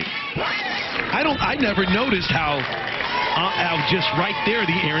plate? I never noticed how just right there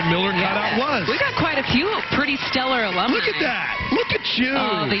the Aaron Miller cutout was. We got quite a few pretty stellar alumni. Look at that. Look at you.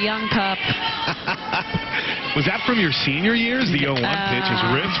 Oh, the young pup. Was that from your senior years? The 0-1 pitch is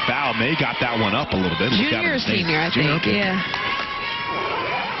ripped foul. May got that one up a little bit. Junior or senior, I think. Okay. Yeah.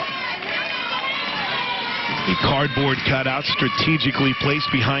 The cardboard cutout strategically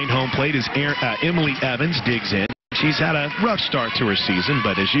placed behind home plate as Emily Evans digs in. She's had a rough start to her season,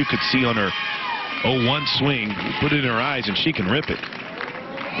 but as you could see on her 0-1 swing, put it in her eyes and she can rip it.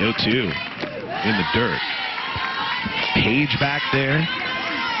 0-2 in the dirt. Page back there.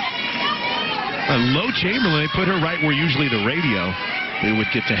 Low Chamberlain, they put her right where usually the radio would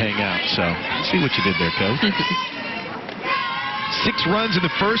get to hang out. So, see what you did there, Coach. 6 runs in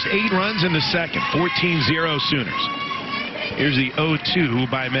the first, 8 runs in the second. 14-0 Sooners. Here's the 0-2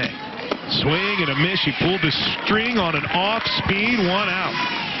 by May. Swing and a miss. She pulled the string on an off-speed, 1 out.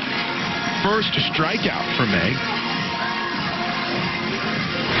 First strikeout for May.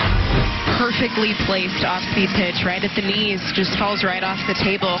 Perfectly placed off-speed pitch right at the knees. Just falls right off the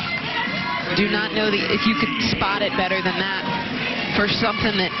table. Do not know if you could spot it better than that for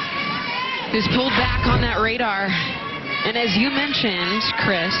something that is pulled back on that radar. And as you mentioned,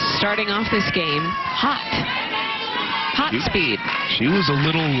 Chris, starting off this game, hot speed. She was a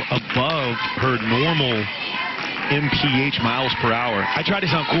little above her normal MPH, miles per hour. I try to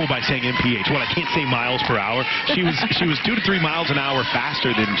sound cool by saying MPH. Well, I can't say miles per hour. She was 2 to 3 miles an hour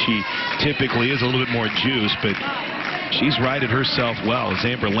faster than she typically is. A little bit more juice, but she's righted herself well as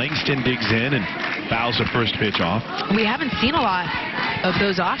Amber Langston digs in and fouls the first pitch off. We haven't seen a lot of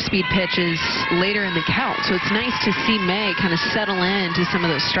those off-speed pitches later in the count. So it's nice to see May kind of settle into some of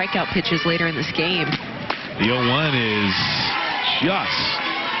those strikeout pitches later in this game. The 0-1 is just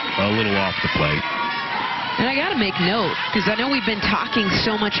a little off the plate. And I got to make note, because I know we've been talking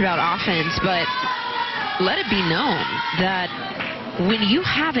so much about offense, but let it be known that when you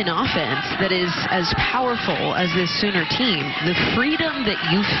have an offense that is as powerful as this Sooner team, the freedom that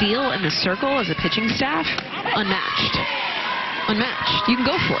you feel in the circle as a pitching staff, unmatched. Unmatched. You can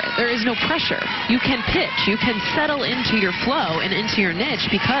go for it. There is no pressure. You can pitch. You can settle into your flow and into your niche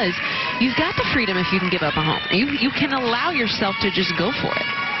because you've got the freedom if you can give up a home. You can allow yourself to just go for it.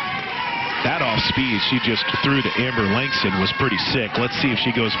 That off speed she just threw to Amber Langston was pretty sick. Let's see if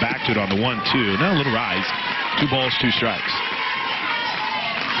she goes back to it on the 1-2. Now a little rise. 2 balls, 2 strikes.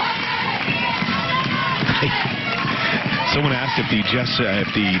 Someone asked if the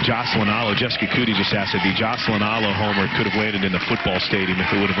Jocelyn Allo, Jessica Cootie just asked if the Jocelyn Allo homer could have landed in the football stadium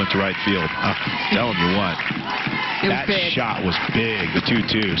if it would have went to right field. I'm telling you what. That shot was big, the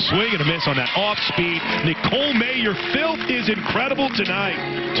 2-2. Swing and a miss on that off-speed. Nicole May, your filth is incredible tonight.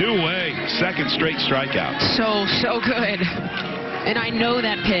 2-away, second straight strikeout. So good. And I know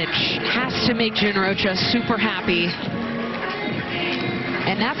that pitch has to make Jen Rocha super happy.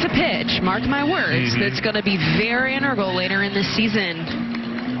 And that's a pitch, mark my words, that's going to be very integral later in the season.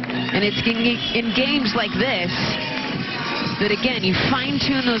 And it's in games like this that, again, you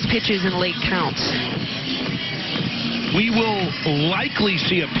fine-tune those pitches in late counts. We will likely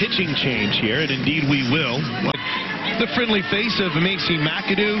see a pitching change here, and indeed we will. The friendly face of Macy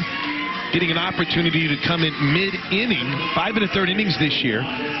McAdoo getting an opportunity to come in mid-inning, 5 1/3 innings this year.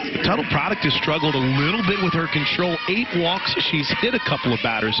 The Tuttle product has struggled a little bit with her control. 8 walks. She's hit a couple of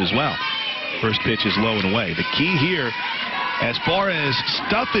batters as well. First pitch is low and away. The key here, as far as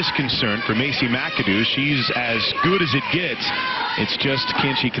stuff is concerned for Macy McAdoo, she's as good as it gets. It's just,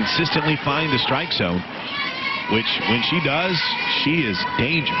 can she consistently find the strike zone? Which, when she does, she is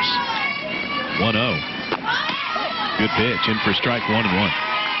dangerous. 1-0. Good pitch. In for strike 1-1.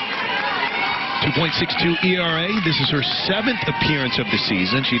 2.62 ERA. This is her 7th appearance of the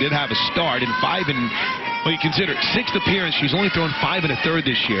season. She did have a start in 5 and, well, you consider it 6th appearance. She's only thrown 5 1/3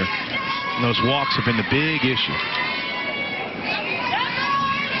 this year. And those walks have been the big issue.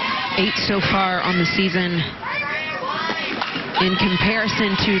 8 so far on the season. In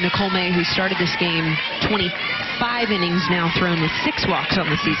comparison to Nicole May, who started this game, 25 innings now thrown with 6 walks on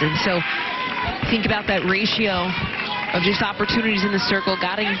the season. So think about that ratio of just opportunities in the circle.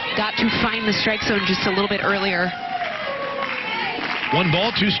 Got to find the strike zone just a little bit earlier. 1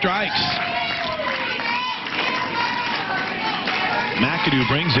 ball, 2 strikes. McAdoo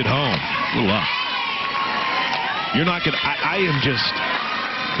brings it home. A little up. You're not going to... I am just...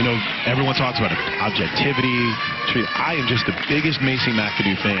 You know, everyone talks about objectivity. I am just the biggest Macy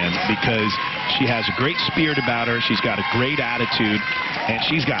McAdoo fan because she has a great spirit about her. She's got a great attitude, and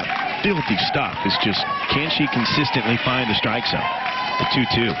she's got filthy stuff. It's just, can she consistently find the strike zone? The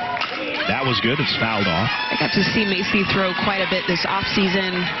 2-2. That was good. It's fouled off. I got to see Macy throw quite a bit this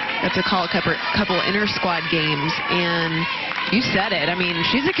offseason. Got to call a couple inter-squad games, and you said it. I mean,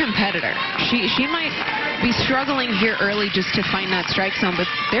 she's a competitor. She might be struggling here early just to find that strike zone, but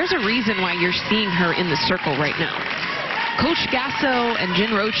there's a reason why you're seeing her in the circle right now. Coach Gasso and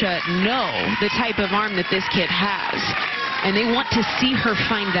Jen Rocha know the type of arm that this kid has, and they want to see her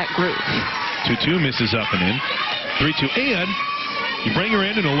find that groove. 2-2 misses up and in. 3-2, and you bring her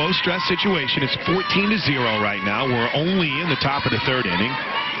in a low-stress situation. It's 14-0 right now. We're only in the top of the 3rd inning.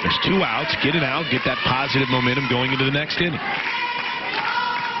 There's 2 outs. Get it out. Get that positive momentum going into the next inning.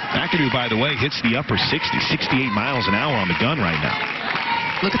 McAdoo, by the way, hits the upper 60, 68 miles an hour on the gun right now.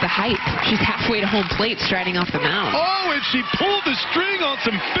 Look at the height. She's halfway to home plate striding off the mound. Oh, and she pulled the string on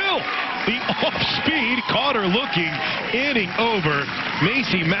some filth. The off-speed caught her looking. Inning over.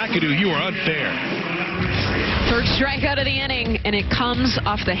 Macy McAdoo, you are unfair. 3rd strikeout of the inning, and it comes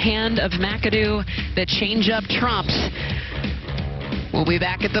off the hand of McAdoo. The changeup trumps. We'll be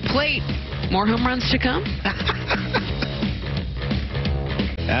back at the plate. More home runs to come.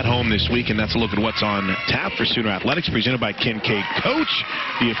 At home this week, and that's a look at what's on tap for Sooner Athletics, presented by Kincaid Coach,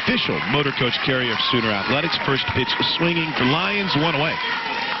 the official motor coach carrier of Sooner Athletics. First pitch swinging for Lions, 1 away.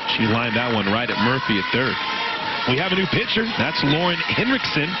 She lined that one right at Murphy at 3rd. We have a new pitcher. That's Lauren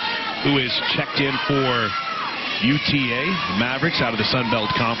Henriksen, who is checked in for UTA Mavericks out of the Sun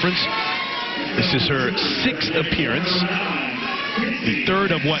Belt Conference. This is her 6th appearance, the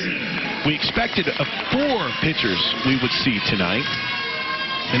 3rd of what we expected of 4 pitchers we would see tonight.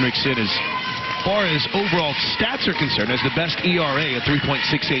 Henriksen, as far as overall stats are concerned, has the best ERA, a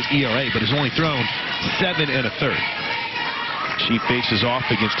 3.68 ERA, but has only thrown 7 1/3. She faces off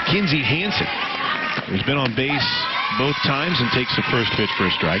against Kinsey Hansen, who's been on base both times and takes the first pitch for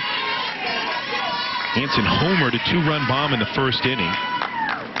a strike. Hansen homered a 2-run bomb in the first inning.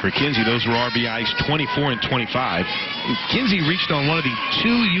 For Kinsey, those were RBIs 24 and 25. And Kinsey reached on one of the 2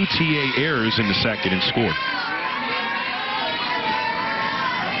 UTA errors in the second and scored.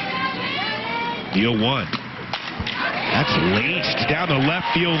 The 0-1. That's laced down the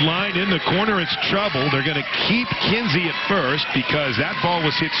left field line in the corner. It's trouble. They're going to keep Kinsey at first because that ball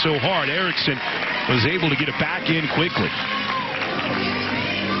was hit so hard. Erickson was able to get it back in quickly.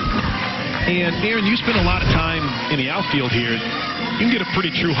 And Aaron, you spent a lot of time in the outfield here. You can get a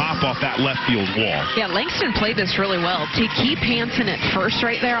pretty true hop off that left field wall. Yeah, Langston played this really well. To keep Hansen at first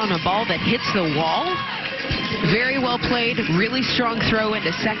right there on a ball that hits the wall, very well played. Really strong throw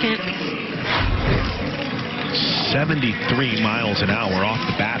into second. 73 miles an hour off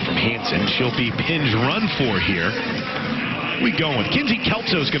the bat from Hansen. She'll be pinch run for here. We going. Kinsey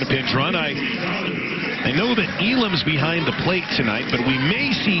Kelso is going to pinch run. I know that Elam's behind the plate tonight, but we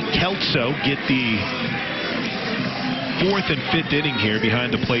may see Kelso get the 4th and 5th inning here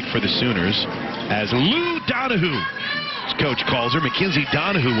behind the plate for the Sooners as Lou Donahue, as coach calls her, Mackenzie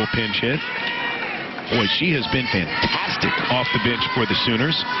Donahue will pinch hit. Boy, she has been fantastic off the bench for the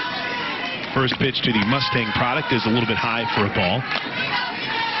Sooners. First pitch to the Mustang product is a little bit high for a ball.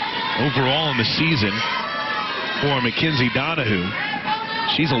 Overall in the season for Mackenzie Donahue,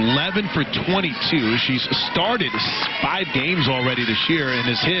 she's 11 for 22. She's started 5 games already this year and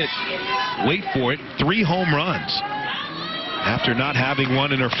has hit, wait for it, 3 home runs. After not having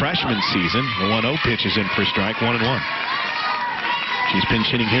one in her freshman season, the 1-0 pitch is in for a strike, 1-1. She's pinch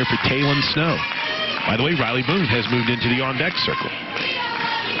hitting here for Taylon Snow. By the way, Riley Boone has moved into the on-deck circle.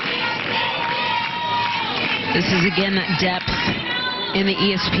 This is again that depth in the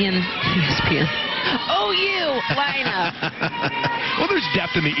ESPN OU lineup. Well, there's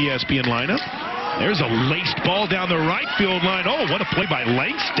depth in the ESPN lineup. There's a laced ball down the right field line. Oh, what a play by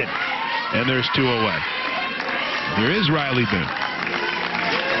Langston. And there's 2 away. There is Riley Boone.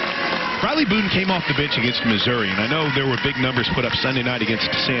 Riley Boone came off the bench against Missouri, and I know there were big numbers put up Sunday night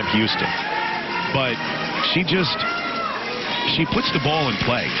against Sam Houston. But she puts the ball in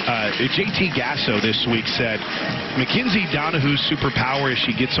play. JT Gasso this week said Mackenzie Donahue's superpower is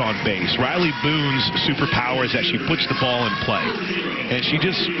she gets on base. Riley Boone's superpower is that she puts the ball in play. And she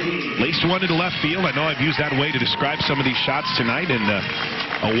just laced one into left field. I know I've used that way to describe some of these shots tonight, and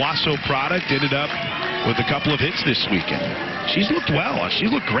a Wasso product ended up with a couple of hits this weekend. She's looked well. She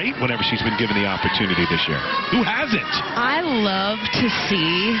looked great whenever she's been given the opportunity this year. Who hasn't? I love to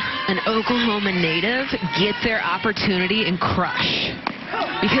see an Oklahoma native get their opportunity and crush.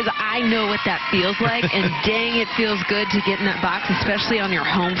 Because I know what that feels like, and dang, it feels good to get in that box, especially on your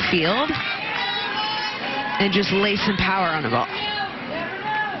home field, and just lay some power on the ball.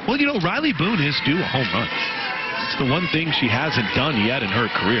 Well, you know, Riley Boone is due a home run. It's the one thing she hasn't done yet in her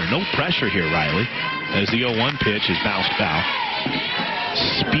career. No pressure here, Riley, as the 0-1 pitch is bounced foul.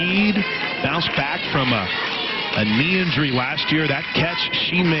 Speed, bounced back from a knee injury last year. That catch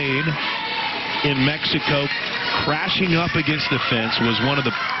she made in Mexico, crashing up against the fence, was one of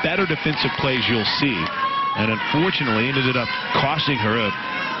the better defensive plays you'll see. And unfortunately, ended up costing her a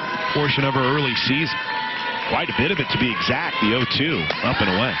portion of her early season. Quite a bit of it, to be exact, the 0-2, up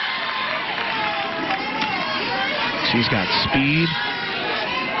and away. She's got speed.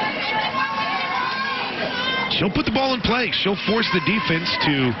 She'll put the ball in play. She'll force the defense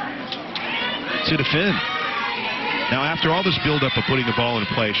to defend. Now, after all this buildup of putting the ball in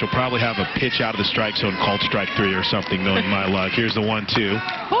play, she'll probably have a pitch out of the strike zone called strike 3 or something, knowing my luck. Here's the 1-2.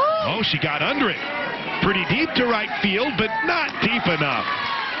 Oh, she got under it. Pretty deep to right field, but not deep enough.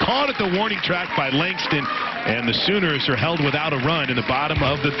 Caught at the warning track by Langston, and the Sooners are held without a run in the bottom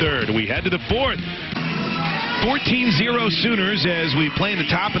of the 3rd. We head to the 4th. 14-0 Sooners as we play in the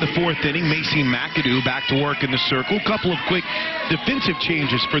top of the 4th inning. Macy McAdoo back to work in the circle. Couple of quick defensive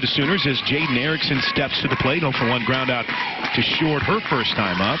changes for the Sooners as Jaden Erickson steps to the plate. 0-for-1 ground out to Short her first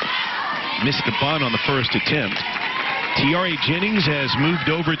time up. Missed the bunt on the first attempt. Tiare Jennings has moved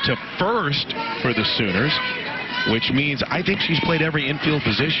over to first for the Sooners, which means I think she's played every infield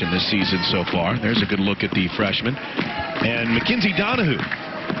position this season so far. There's a good look at the freshman. And Mackenzie Donahue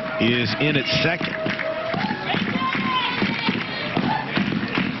is in at second.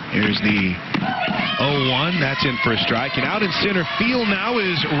 Here's the 0-1. That's in for a strike. And out in center field now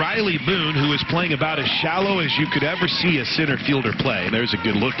is Riley Boone, who is playing about as shallow as you could ever see a center fielder play. And there's a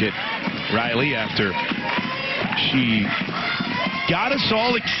good look at Riley after she got us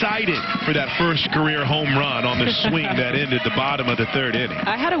all excited for that first career home run on the swing that ended the bottom of the third inning.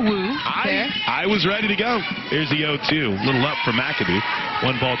 I had a woo there. I was ready to go. Here's the 0-2. A little up for McAdoo.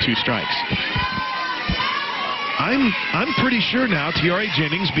 1 ball, 2 strikes. I'm pretty sure now Tiare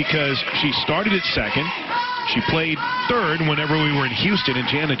Jennings, because she started at second. She played third whenever we were in Houston, and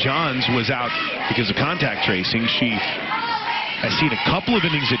Jana Johns was out because of contact tracing. She has seen a couple of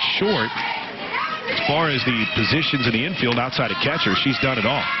innings at short. As far as the positions in the infield outside of catcher, she's done it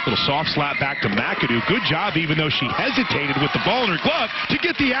all. Little soft slap back to McAdoo. Good job, even though she hesitated with the ball in her glove to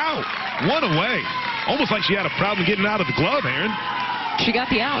get the out. 1 away. Almost like she had a problem getting out of the glove, Aaron. She got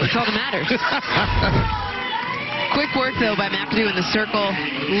the out. That's all that matters. Quick work, though, by McAdoo in the circle.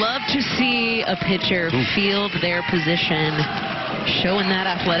 Love to see a pitcher field their position, showing that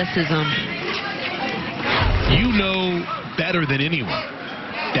athleticism. You know better than anyone,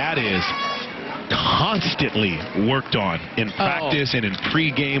 that is constantly worked on in practice and in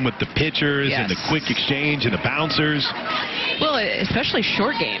pregame with the pitchers and the quick exchange and the bouncers. Well, especially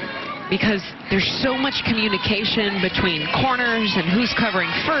short game, because there's so much communication between corners and who's covering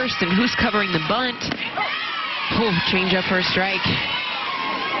first and who's covering the bunt. Change up for a strike.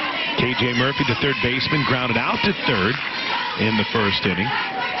 KJ Murphy, the third baseman, grounded out to third in the first inning.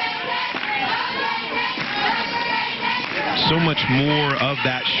 So much more of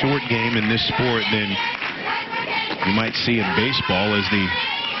that short game in this sport than you might see in baseball, as the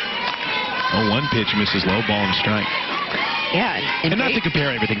 0-1 pitch misses low, ball and strike. Yeah, and not to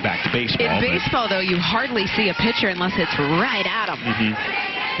compare everything back to baseball. In baseball, though, you hardly see a pitcher, unless it's right at him,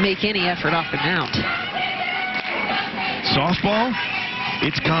 make any effort off the mount. Softball,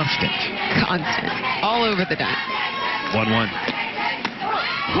 it's constant. Constant. All over the diamond. 1-1.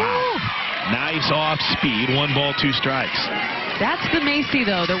 Wow. Nice off speed. 1 ball, 2 strikes. That's the Macy,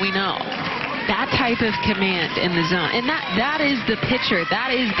 though, that we know. That type of command in the zone. And that is the pitcher.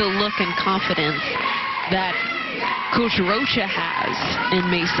 That is the look and confidence that Coach Rocha has in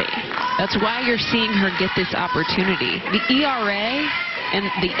Macy. That's why you're seeing her get this opportunity. The ERA and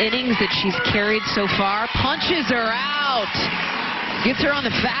the innings that she's carried so far, punches her out. Gets her on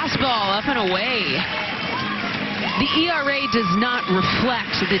the fastball, up and away. The ERA does not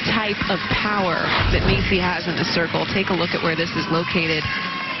reflect the type of power that Macy has in the circle. Take a look at where this is located.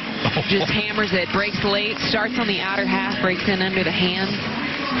 Just hammers it, breaks late, starts on the outer half, breaks in under the hands.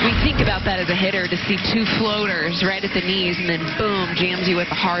 We think about that as a hitter, to see 2 floaters right at the knees, and then boom, jams you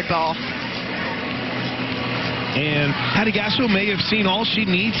with a hard ball. And Patty Gasso may have seen all she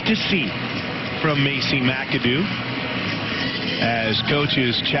needs to see from Macy McAdoo, as coach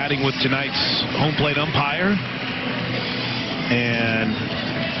is chatting with tonight's home plate umpire. And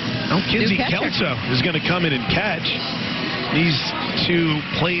Kinsey Kelso is going to come in and catch. These two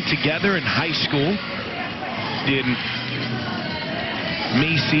played together in high school. Did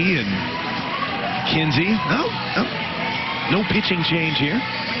Macy and Kinsey. No pitching change here.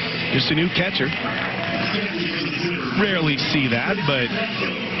 Just a new catcher. Rarely see that, but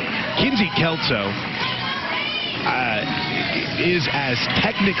Kinsey Kelso is as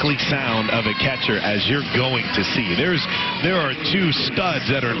technically sound of a catcher as you're going to see. There are 2 studs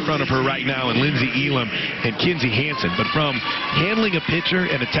that are in front of her right now, in Lindsey Elam and Kinsey Hansen. But from handling a pitcher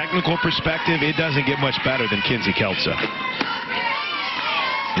and a technical perspective, it doesn't get much better than Kinsey Kelso.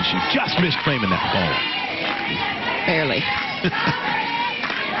 And she just missed framing that ball. Barely.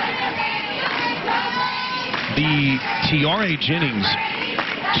 The Tiare Jennings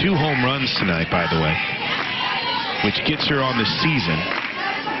 2 home runs tonight, by the way, which gets her on the season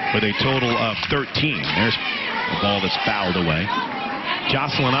with a total of 13. There's a ball that's fouled away.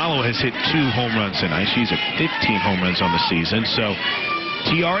 Jocelyn Allo has hit 2 home runs tonight. She's at 15 home runs on the season. So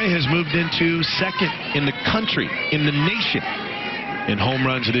Tiare has moved into second in the country, in the nation, in home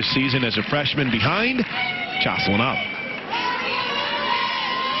runs this season as a freshman, behind Jocelyn Allo.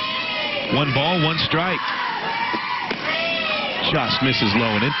 1 ball, 1 strike. Just misses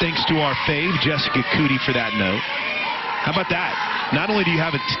low. And thanks to our fave, Jessica Cootie, for that note. How about that? Not only do you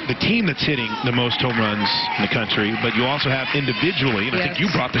have the team that's hitting the most home runs in the country, but you also have individually, and I think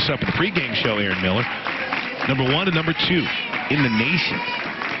you brought this up in the pregame show, Aaron Miller, number 1 and number 2 in the nation.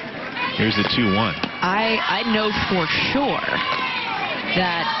 Here's the 2-1. I know for sure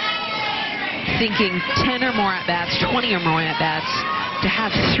that thinking 10 or more at-bats, 20 or more at-bats, to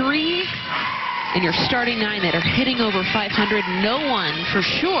have 3 in your starting 9 that are hitting over 500, no one for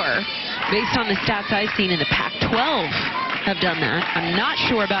sure, based on the stats I've seen in the Pac-12, have done that. I'm not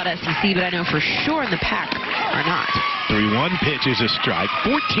sure about SEC, but I know for sure in the Pac are not. 3-1 pitch is a strike.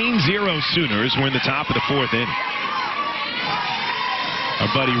 14-0 Sooners. We're in the top of the 4th inning. Our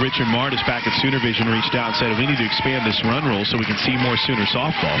buddy Richard Martis back at Sooner Vision reached out and said we need to expand this run rule so we can see more Sooner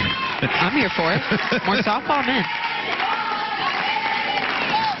softball. I'm here for it. More softball, man.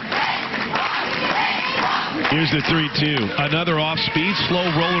 Here's the 3-2. Another off-speed, slow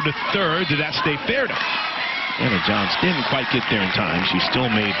roller to third. Did that stay fair to Anna Johns? Didn't quite get there in time. She still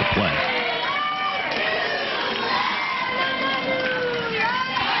made the play.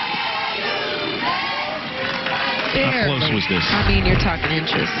 How close was this? I mean, you're talking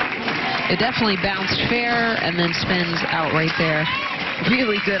inches. It definitely bounced fair and then spins out right there.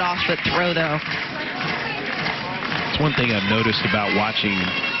 Really good off-foot throw, though. It's one thing I've noticed about watching,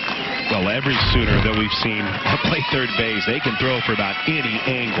 well, every Sooner that we've seen play third base. They can throw for about any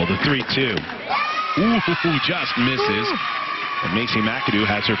angle. The 3-2. Ooh, just misses. And Macy McAdoo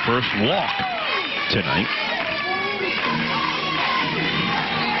has her first walk tonight.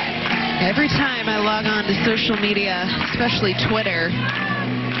 Every time I log on to social media, especially Twitter,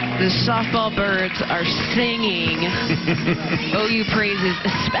 the softball birds are singing OU praises,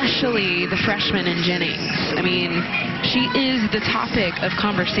 especially the freshman in Jennings. I mean, she is the topic of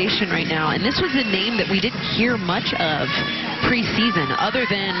conversation right now, and this was a name that we didn't hear much of preseason, other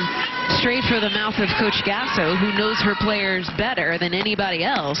than straight for the mouth of Coach Gasso, who knows her players better than anybody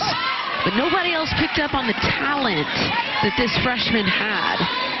else. But nobody else picked up on the talent that this freshman had.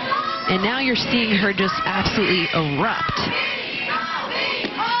 And now you're seeing her just absolutely erupt.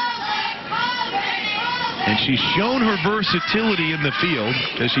 And she's shown her versatility in the field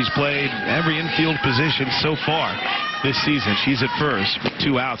as she's played every infield position so far this season. She's at first with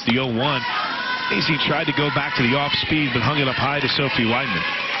 2 outs, the 0-1. Macy tried to go back to the off-speed, but hung it up high to Sophie Weidman.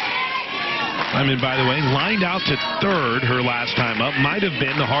 Weidman, by the way, lined out to third her last time up. Might have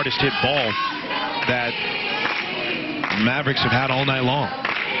been the hardest hit ball that Mavericks have had all night long.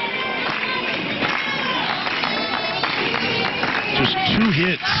 Just 2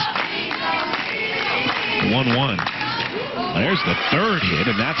 hits. 1-1. There's the third hit,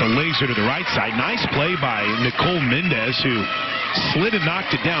 and that's a laser to the right side. Nice play by Nicole Mendez, who slid and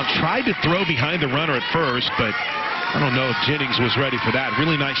knocked it down. Tried to throw behind the runner at first, but I don't know if Jennings was ready for that.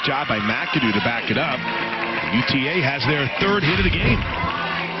 Really nice job by McAdoo to back it up. UTA has their 3rd hit of the game.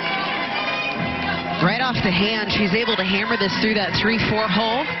 Right off the hand, she's able to hammer this through that 3-4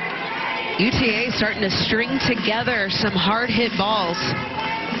 hole. UTA starting to string together some hard-hit balls.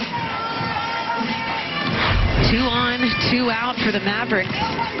 2 on, 2 out for the Mavericks.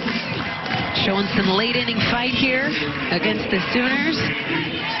 Showing some late-inning fight here against the Sooners.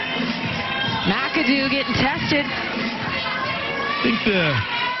 McAdoo getting tested. I think the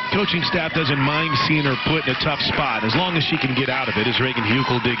coaching staff doesn't mind seeing her put in a tough spot as long as she can get out of it, as Reagan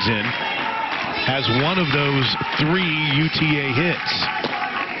Huckel digs in. Has one of those 3 UTA hits.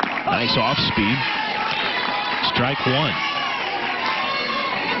 Nice off speed. Strike 1.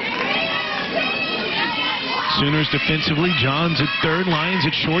 Sooners defensively, Johns at third, Lyons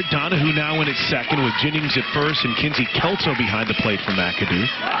at short, Donahue now in at second with Jennings at first and Kinsey Kelso behind the plate for McAdoo.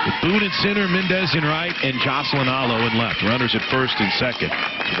 With Boone at center, Mendez in right, and Jocelyn Allo in left. Runners at first and second.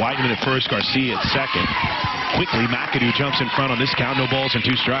 Weidman at first, Garcia at second. Quickly, McAdoo jumps in front on this count, no balls and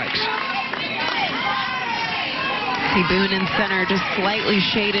 2 strikes. See Boone in center, just slightly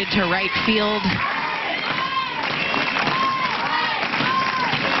shaded to right field.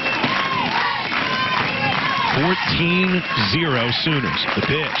 14-0 Sooners. The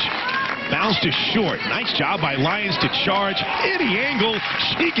pitch. Bounced to short. Nice job by Lyons to charge. Any angle,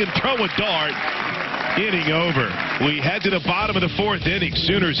 she can throw a dart. Inning over. We head to the bottom of the 4th inning.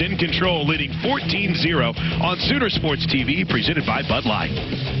 Sooners in control, leading 14-0 on Sooner Sports TV, presented by Bud Light.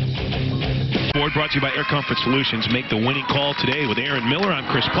 Board brought to you by Air Comfort Solutions. Make the winning call today with Aaron Miller. I'm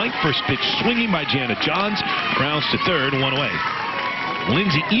Chris Plank. First pitch swinging by Janet Johns. Rounds to third, 1 away.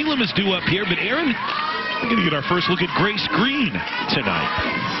 Lindsay Elam is due up here, but Aaron, we're going to get our first look at Grace Green tonight.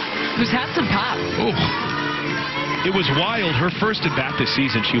 Who's had some pop. Oh, it was wild. Her first at bat this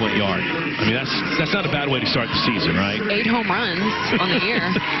season, she went yard. I mean, that's not a bad way to start the season, right? 8 home runs on the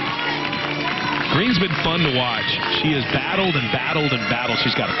year. Green's been fun to watch. She has battled and battled and battled.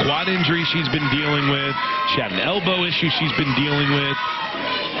 She's got a quad injury she's been dealing with. She had an elbow issue she's been dealing with.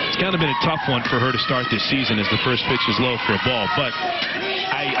 It's kind of been a tough one for her to start this season as the first pitch is low for a ball. But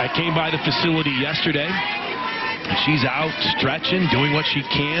I came by the facility yesterday, and she's out stretching, doing what she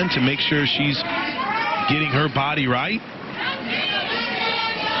can to make sure she's getting her body right.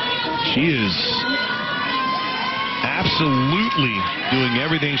 She is absolutely doing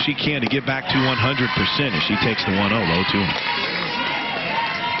everything she can to get back to 100% as she takes the 1-0 low to him.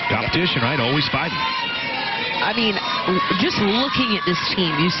 Competition, right? Always fighting. I mean, just looking at this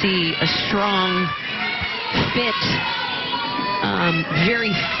team, you see a strong, fit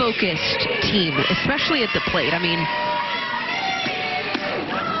very focused team, especially at the plate. I mean,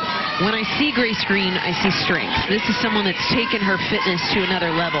 when I see Grace Green, I see strength. This is someone that's taken her fitness to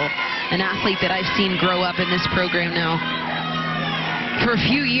another level, an athlete that I've seen grow up in this program now for a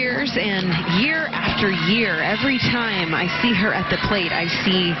few years, and year after year, every time I see her at the plate, I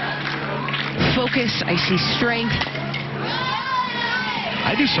see focus, I see strength.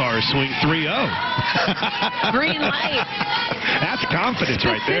 I just saw her swing 3-0. Green light. That's confidence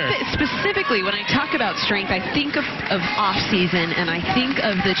right there. Specifically, when I talk about strength, I think of off-season, and I think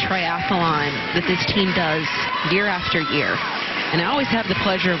of the triathlon that this team does year after year. And I always have the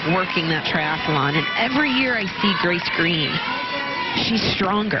pleasure of working that triathlon. And every year I see Grace Green, she's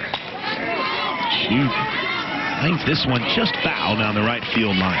stronger. Huge. I think this one just foul down the right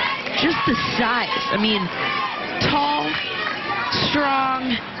field line. Just the size. I mean, tall,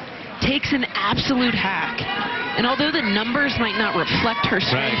 strong, takes an absolute hack. And although the numbers might not reflect her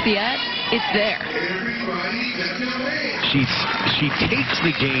strength yet, it's there. She takes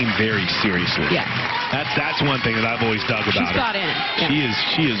the game very seriously. Yeah. That's one thing that I've always dug about her. She's got in. Yeah.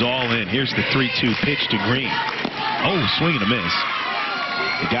 She is all in. Here's the 3-2 pitch to Green. Oh, swing and a miss.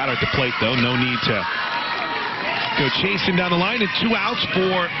 They got her at the plate, though. No need to go chasing down the line. And 2 outs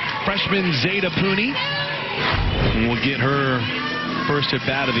for freshman Zeta Pooney. And we'll get her first at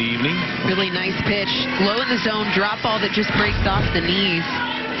bat of the evening. Really nice pitch. Low in the zone. Drop ball that just breaks off the knees.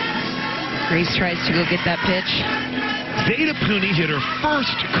 Grace tries to go get that pitch. Zeta Pooney hit her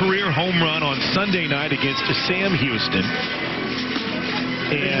first career home run on Sunday night against Sam Houston.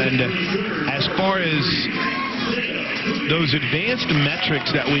 And as far as those advanced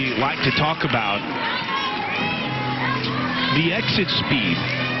metrics that we like to talk about, the exit speed,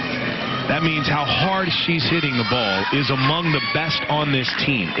 that means how hard she's hitting the ball, is among the best on this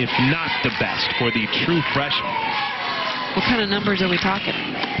team, if not the best, for the true freshman. What kind of numbers are we talking?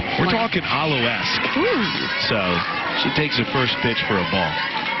 We're talking Alo-esque. So she takes her first pitch for a ball.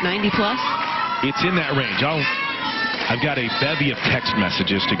 90 plus? It's in that range. I've got a bevy of text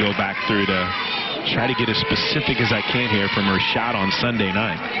messages to go back through to try to get as specific as I can here from her shot on Sunday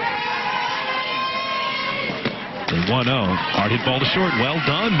night. 1-0. Hard hit ball to short. Well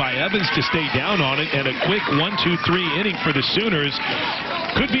done by Evans to stay down on it. And a quick 1-2-3 inning for the Sooners.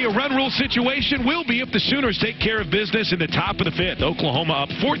 Could be a run rule situation. Will be if the Sooners take care of business in the top of the 5th. Oklahoma up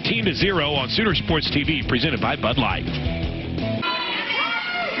 14-0 on Sooner Sports TV, presented by Bud Light.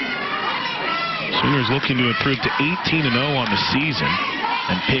 Sooners looking to improve to 18-0 on the season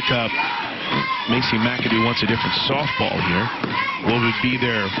and pick up. Macy McAdoo wants a different softball here. What would be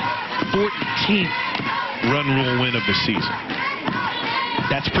their 14th run rule win of the season?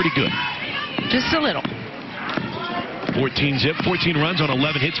 That's pretty good. Just a little. 14 zip, 14 runs on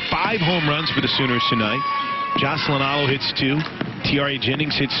 11 hits, 5 home runs for the Sooners tonight. Jocelyn Allo hits 2. Tiare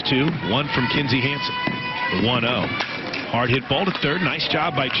Jennings hits 2. 1 from Kinsey Hansen. The 1-0. Hard hit ball to third. Nice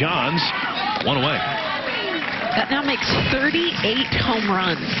job by Johns. 1 away. That now makes 38 home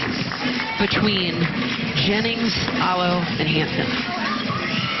runs between Jennings, Allo, and Hansen.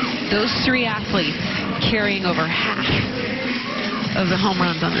 Those 3 athletes carrying over half of the home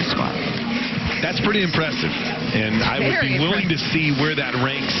runs on this squad. That's pretty impressive. And I would be willing to see where that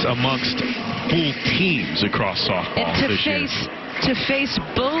ranks amongst full teams across softball this year. To face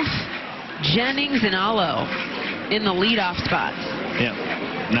both Jennings and Allo in the leadoff spots. Yeah,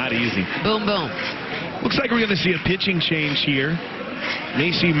 not easy. Boom, boom. Looks like we're going to see a pitching change here.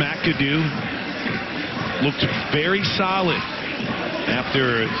 Macy McAdoo looked very solid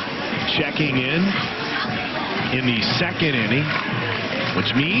after checking in the 2nd inning,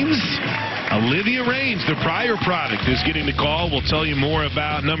 which means Olivia Raines, the prior product, is getting the call. We'll tell you more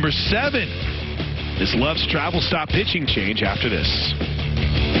about number 7. This Love's Travel Stop pitching change after this.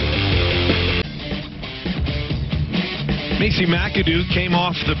 Macy McAdoo came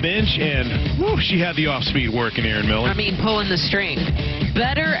off the bench, and she had the off-speed working, Aaron Miller. I mean, pulling the string.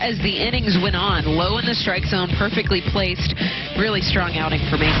 Better as the innings went on. Low in the strike zone, perfectly placed. Really strong outing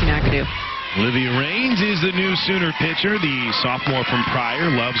for Macy McAdoo. Olivia Raines is the new Sooner pitcher. The sophomore from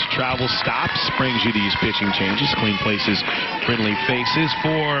Pryor loves travel stops. Brings you these pitching changes. Clean places, friendly faces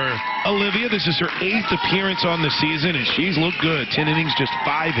for Olivia. This is her 8th appearance on the season, and she's looked good. 10 innings, just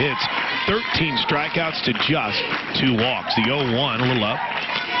 5 hits, 13 strikeouts to just 2 walks. The 0-1, a little up.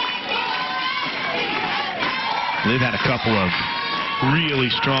 They've had a couple of really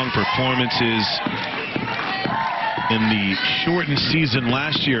strong performances in the shortened season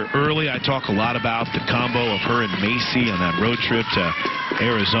last year. Early, I talk a lot about the combo of her and Macy on that road trip to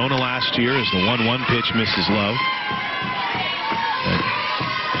Arizona last year as the 1-1 pitch misses low. But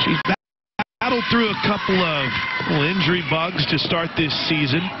she's battled through a couple of injury bugs to start this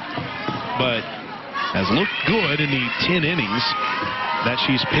season, but has looked good in the 10 innings that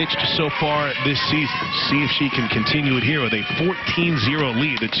she's pitched so far this season. See if she can continue it here with a 14-0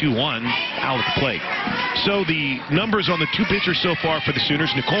 lead, the 2-1 out at the plate. So the numbers on the two pitchers so far for the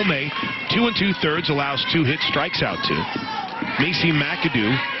Sooners: Nicole May, 2 2/3, allows 2 hits, strikes out 2. Macy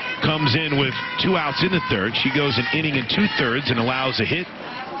McAdoo comes in with 2 outs in the third. She goes an inning and 2/3 and allows a hit,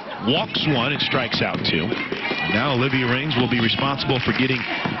 walks 1, and strikes out 2. Now Olivia Raines will be responsible for getting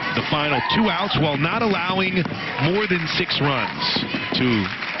the final 2 outs while not allowing more than 6 runs to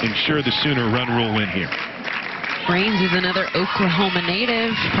ensure the Sooner run rule win here. Raines is another Oklahoma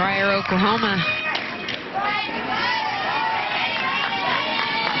native, Pryor, Oklahoma.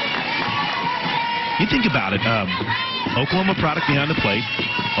 You think about it, Oklahoma product behind the plate,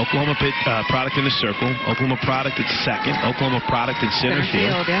 Oklahoma product in the circle, Oklahoma product at second, Oklahoma product in center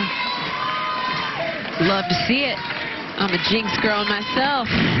field. Yeah. Love to see it. I'm a Jinx girl myself.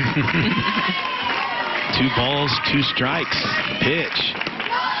 2 balls, 2 strikes. Pitch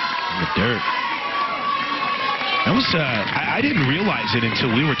in the dirt. That was, I didn't realize it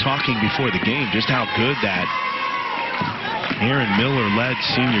until we were talking before the game, just how good that Aaron Miller-led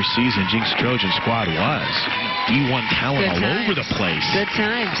senior season Jinx Trojan squad was. D1 talent all over the place. Good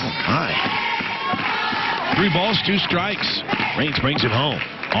times. Oh, my. 3 balls, 2 strikes. Raines brings it home.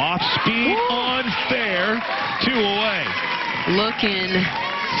 Off speed, unfair, 2 away. Looking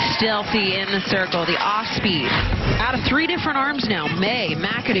stealthy in the circle. The off speed. Out of 3 different arms now. May,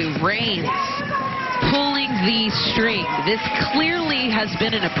 McAdoo, Raines pulling the string. This clearly has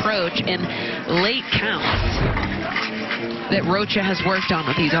been an approach in late counts that Rocha has worked on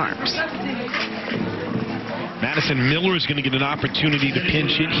with these arms. Madison Miller is going to get an opportunity to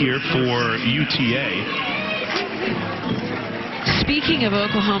pinch hit here for UTA. Speaking of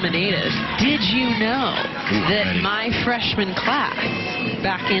Oklahoma natives, did you know that my freshman class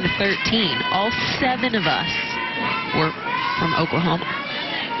back in 13, all 7 of us were from Oklahoma?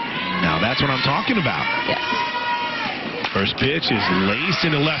 Now that's what I'm talking about. Yes. First pitch is laced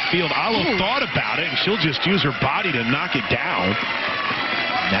into left field. Alo thought about it, and she'll just use her body to knock it down.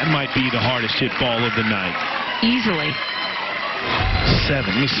 That might be the hardest hit ball of the night. Easily. 7.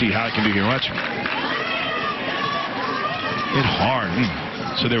 Let me see how I can do here. Watch. Hit hard.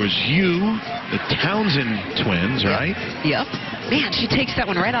 So there was the Townsend twins, right? Yep. Man, she takes that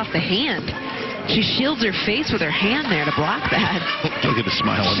one right off the hand. She shields her face with her hand there to block that. Look at the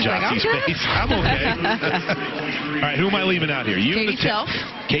smile on Jockey's face. I'm okay. All right, who am I leaving out here? You Katie Self.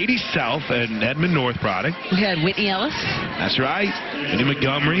 Katie Self and Edmond North product. We had Whitney Ellis. That's right. Whitney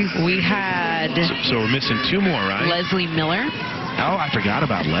Montgomery. We had... So we're missing 2 more, right? Leslie Miller. Oh, I forgot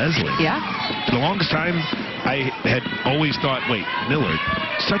about Leslie. Yeah. For the longest time, I had always thought, wait, Miller,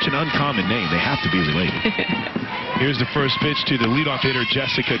 such an uncommon name. They have to be related. Here's the first pitch to the leadoff hitter,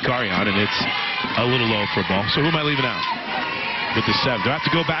 Jessica Carrion, and it's a little low for a ball. So who am I leaving out with the 7? Do I have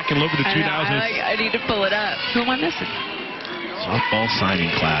to go back and look at the 2000? I need to pull it up. Who am I missing? Softball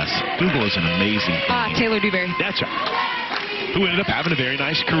signing class. Google is an amazing thing. Taylor Dewberry. That's right. Who ended up having a very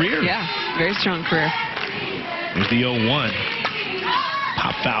nice career. Yeah, very strong career. There's the 0-1.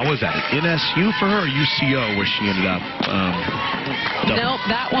 Pop foul. Was that an NSU for her or UCO where she ended up? Nope,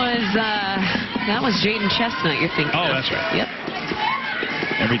 that was Jaden Chestnut you're thinking of. That's right. Yep.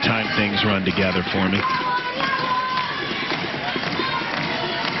 Every time things run together for me.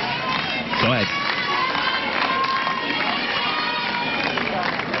 Go ahead.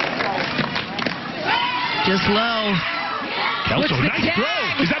 Just low. Kelso, nice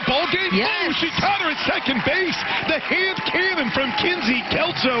throw. Is that ball game? Yes. Oh, she caught her at second base. The hand cannon from Kinsey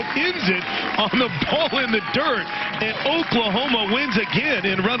Kelso ends it on the ball in the dirt. And Oklahoma wins again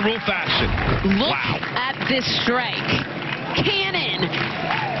in run rule fashion. Look at this strike. Cannon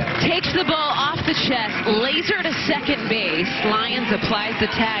takes the ball off the chest, laser to second base. Lyons applies the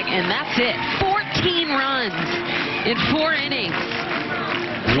tag, and that's it. 14 runs in 4 innings.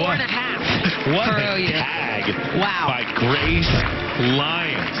 4.5. What a tag by Grace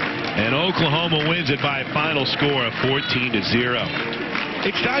Lyons. And Oklahoma wins it by a final score of 14-0.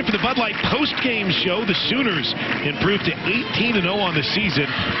 It's time for the Bud Light postgame show. The Sooners improved to 18-0 on the season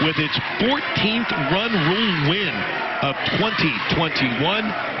with its 14th run rule win of 2021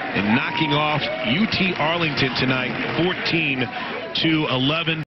 and knocking off UT Arlington tonight 14-11.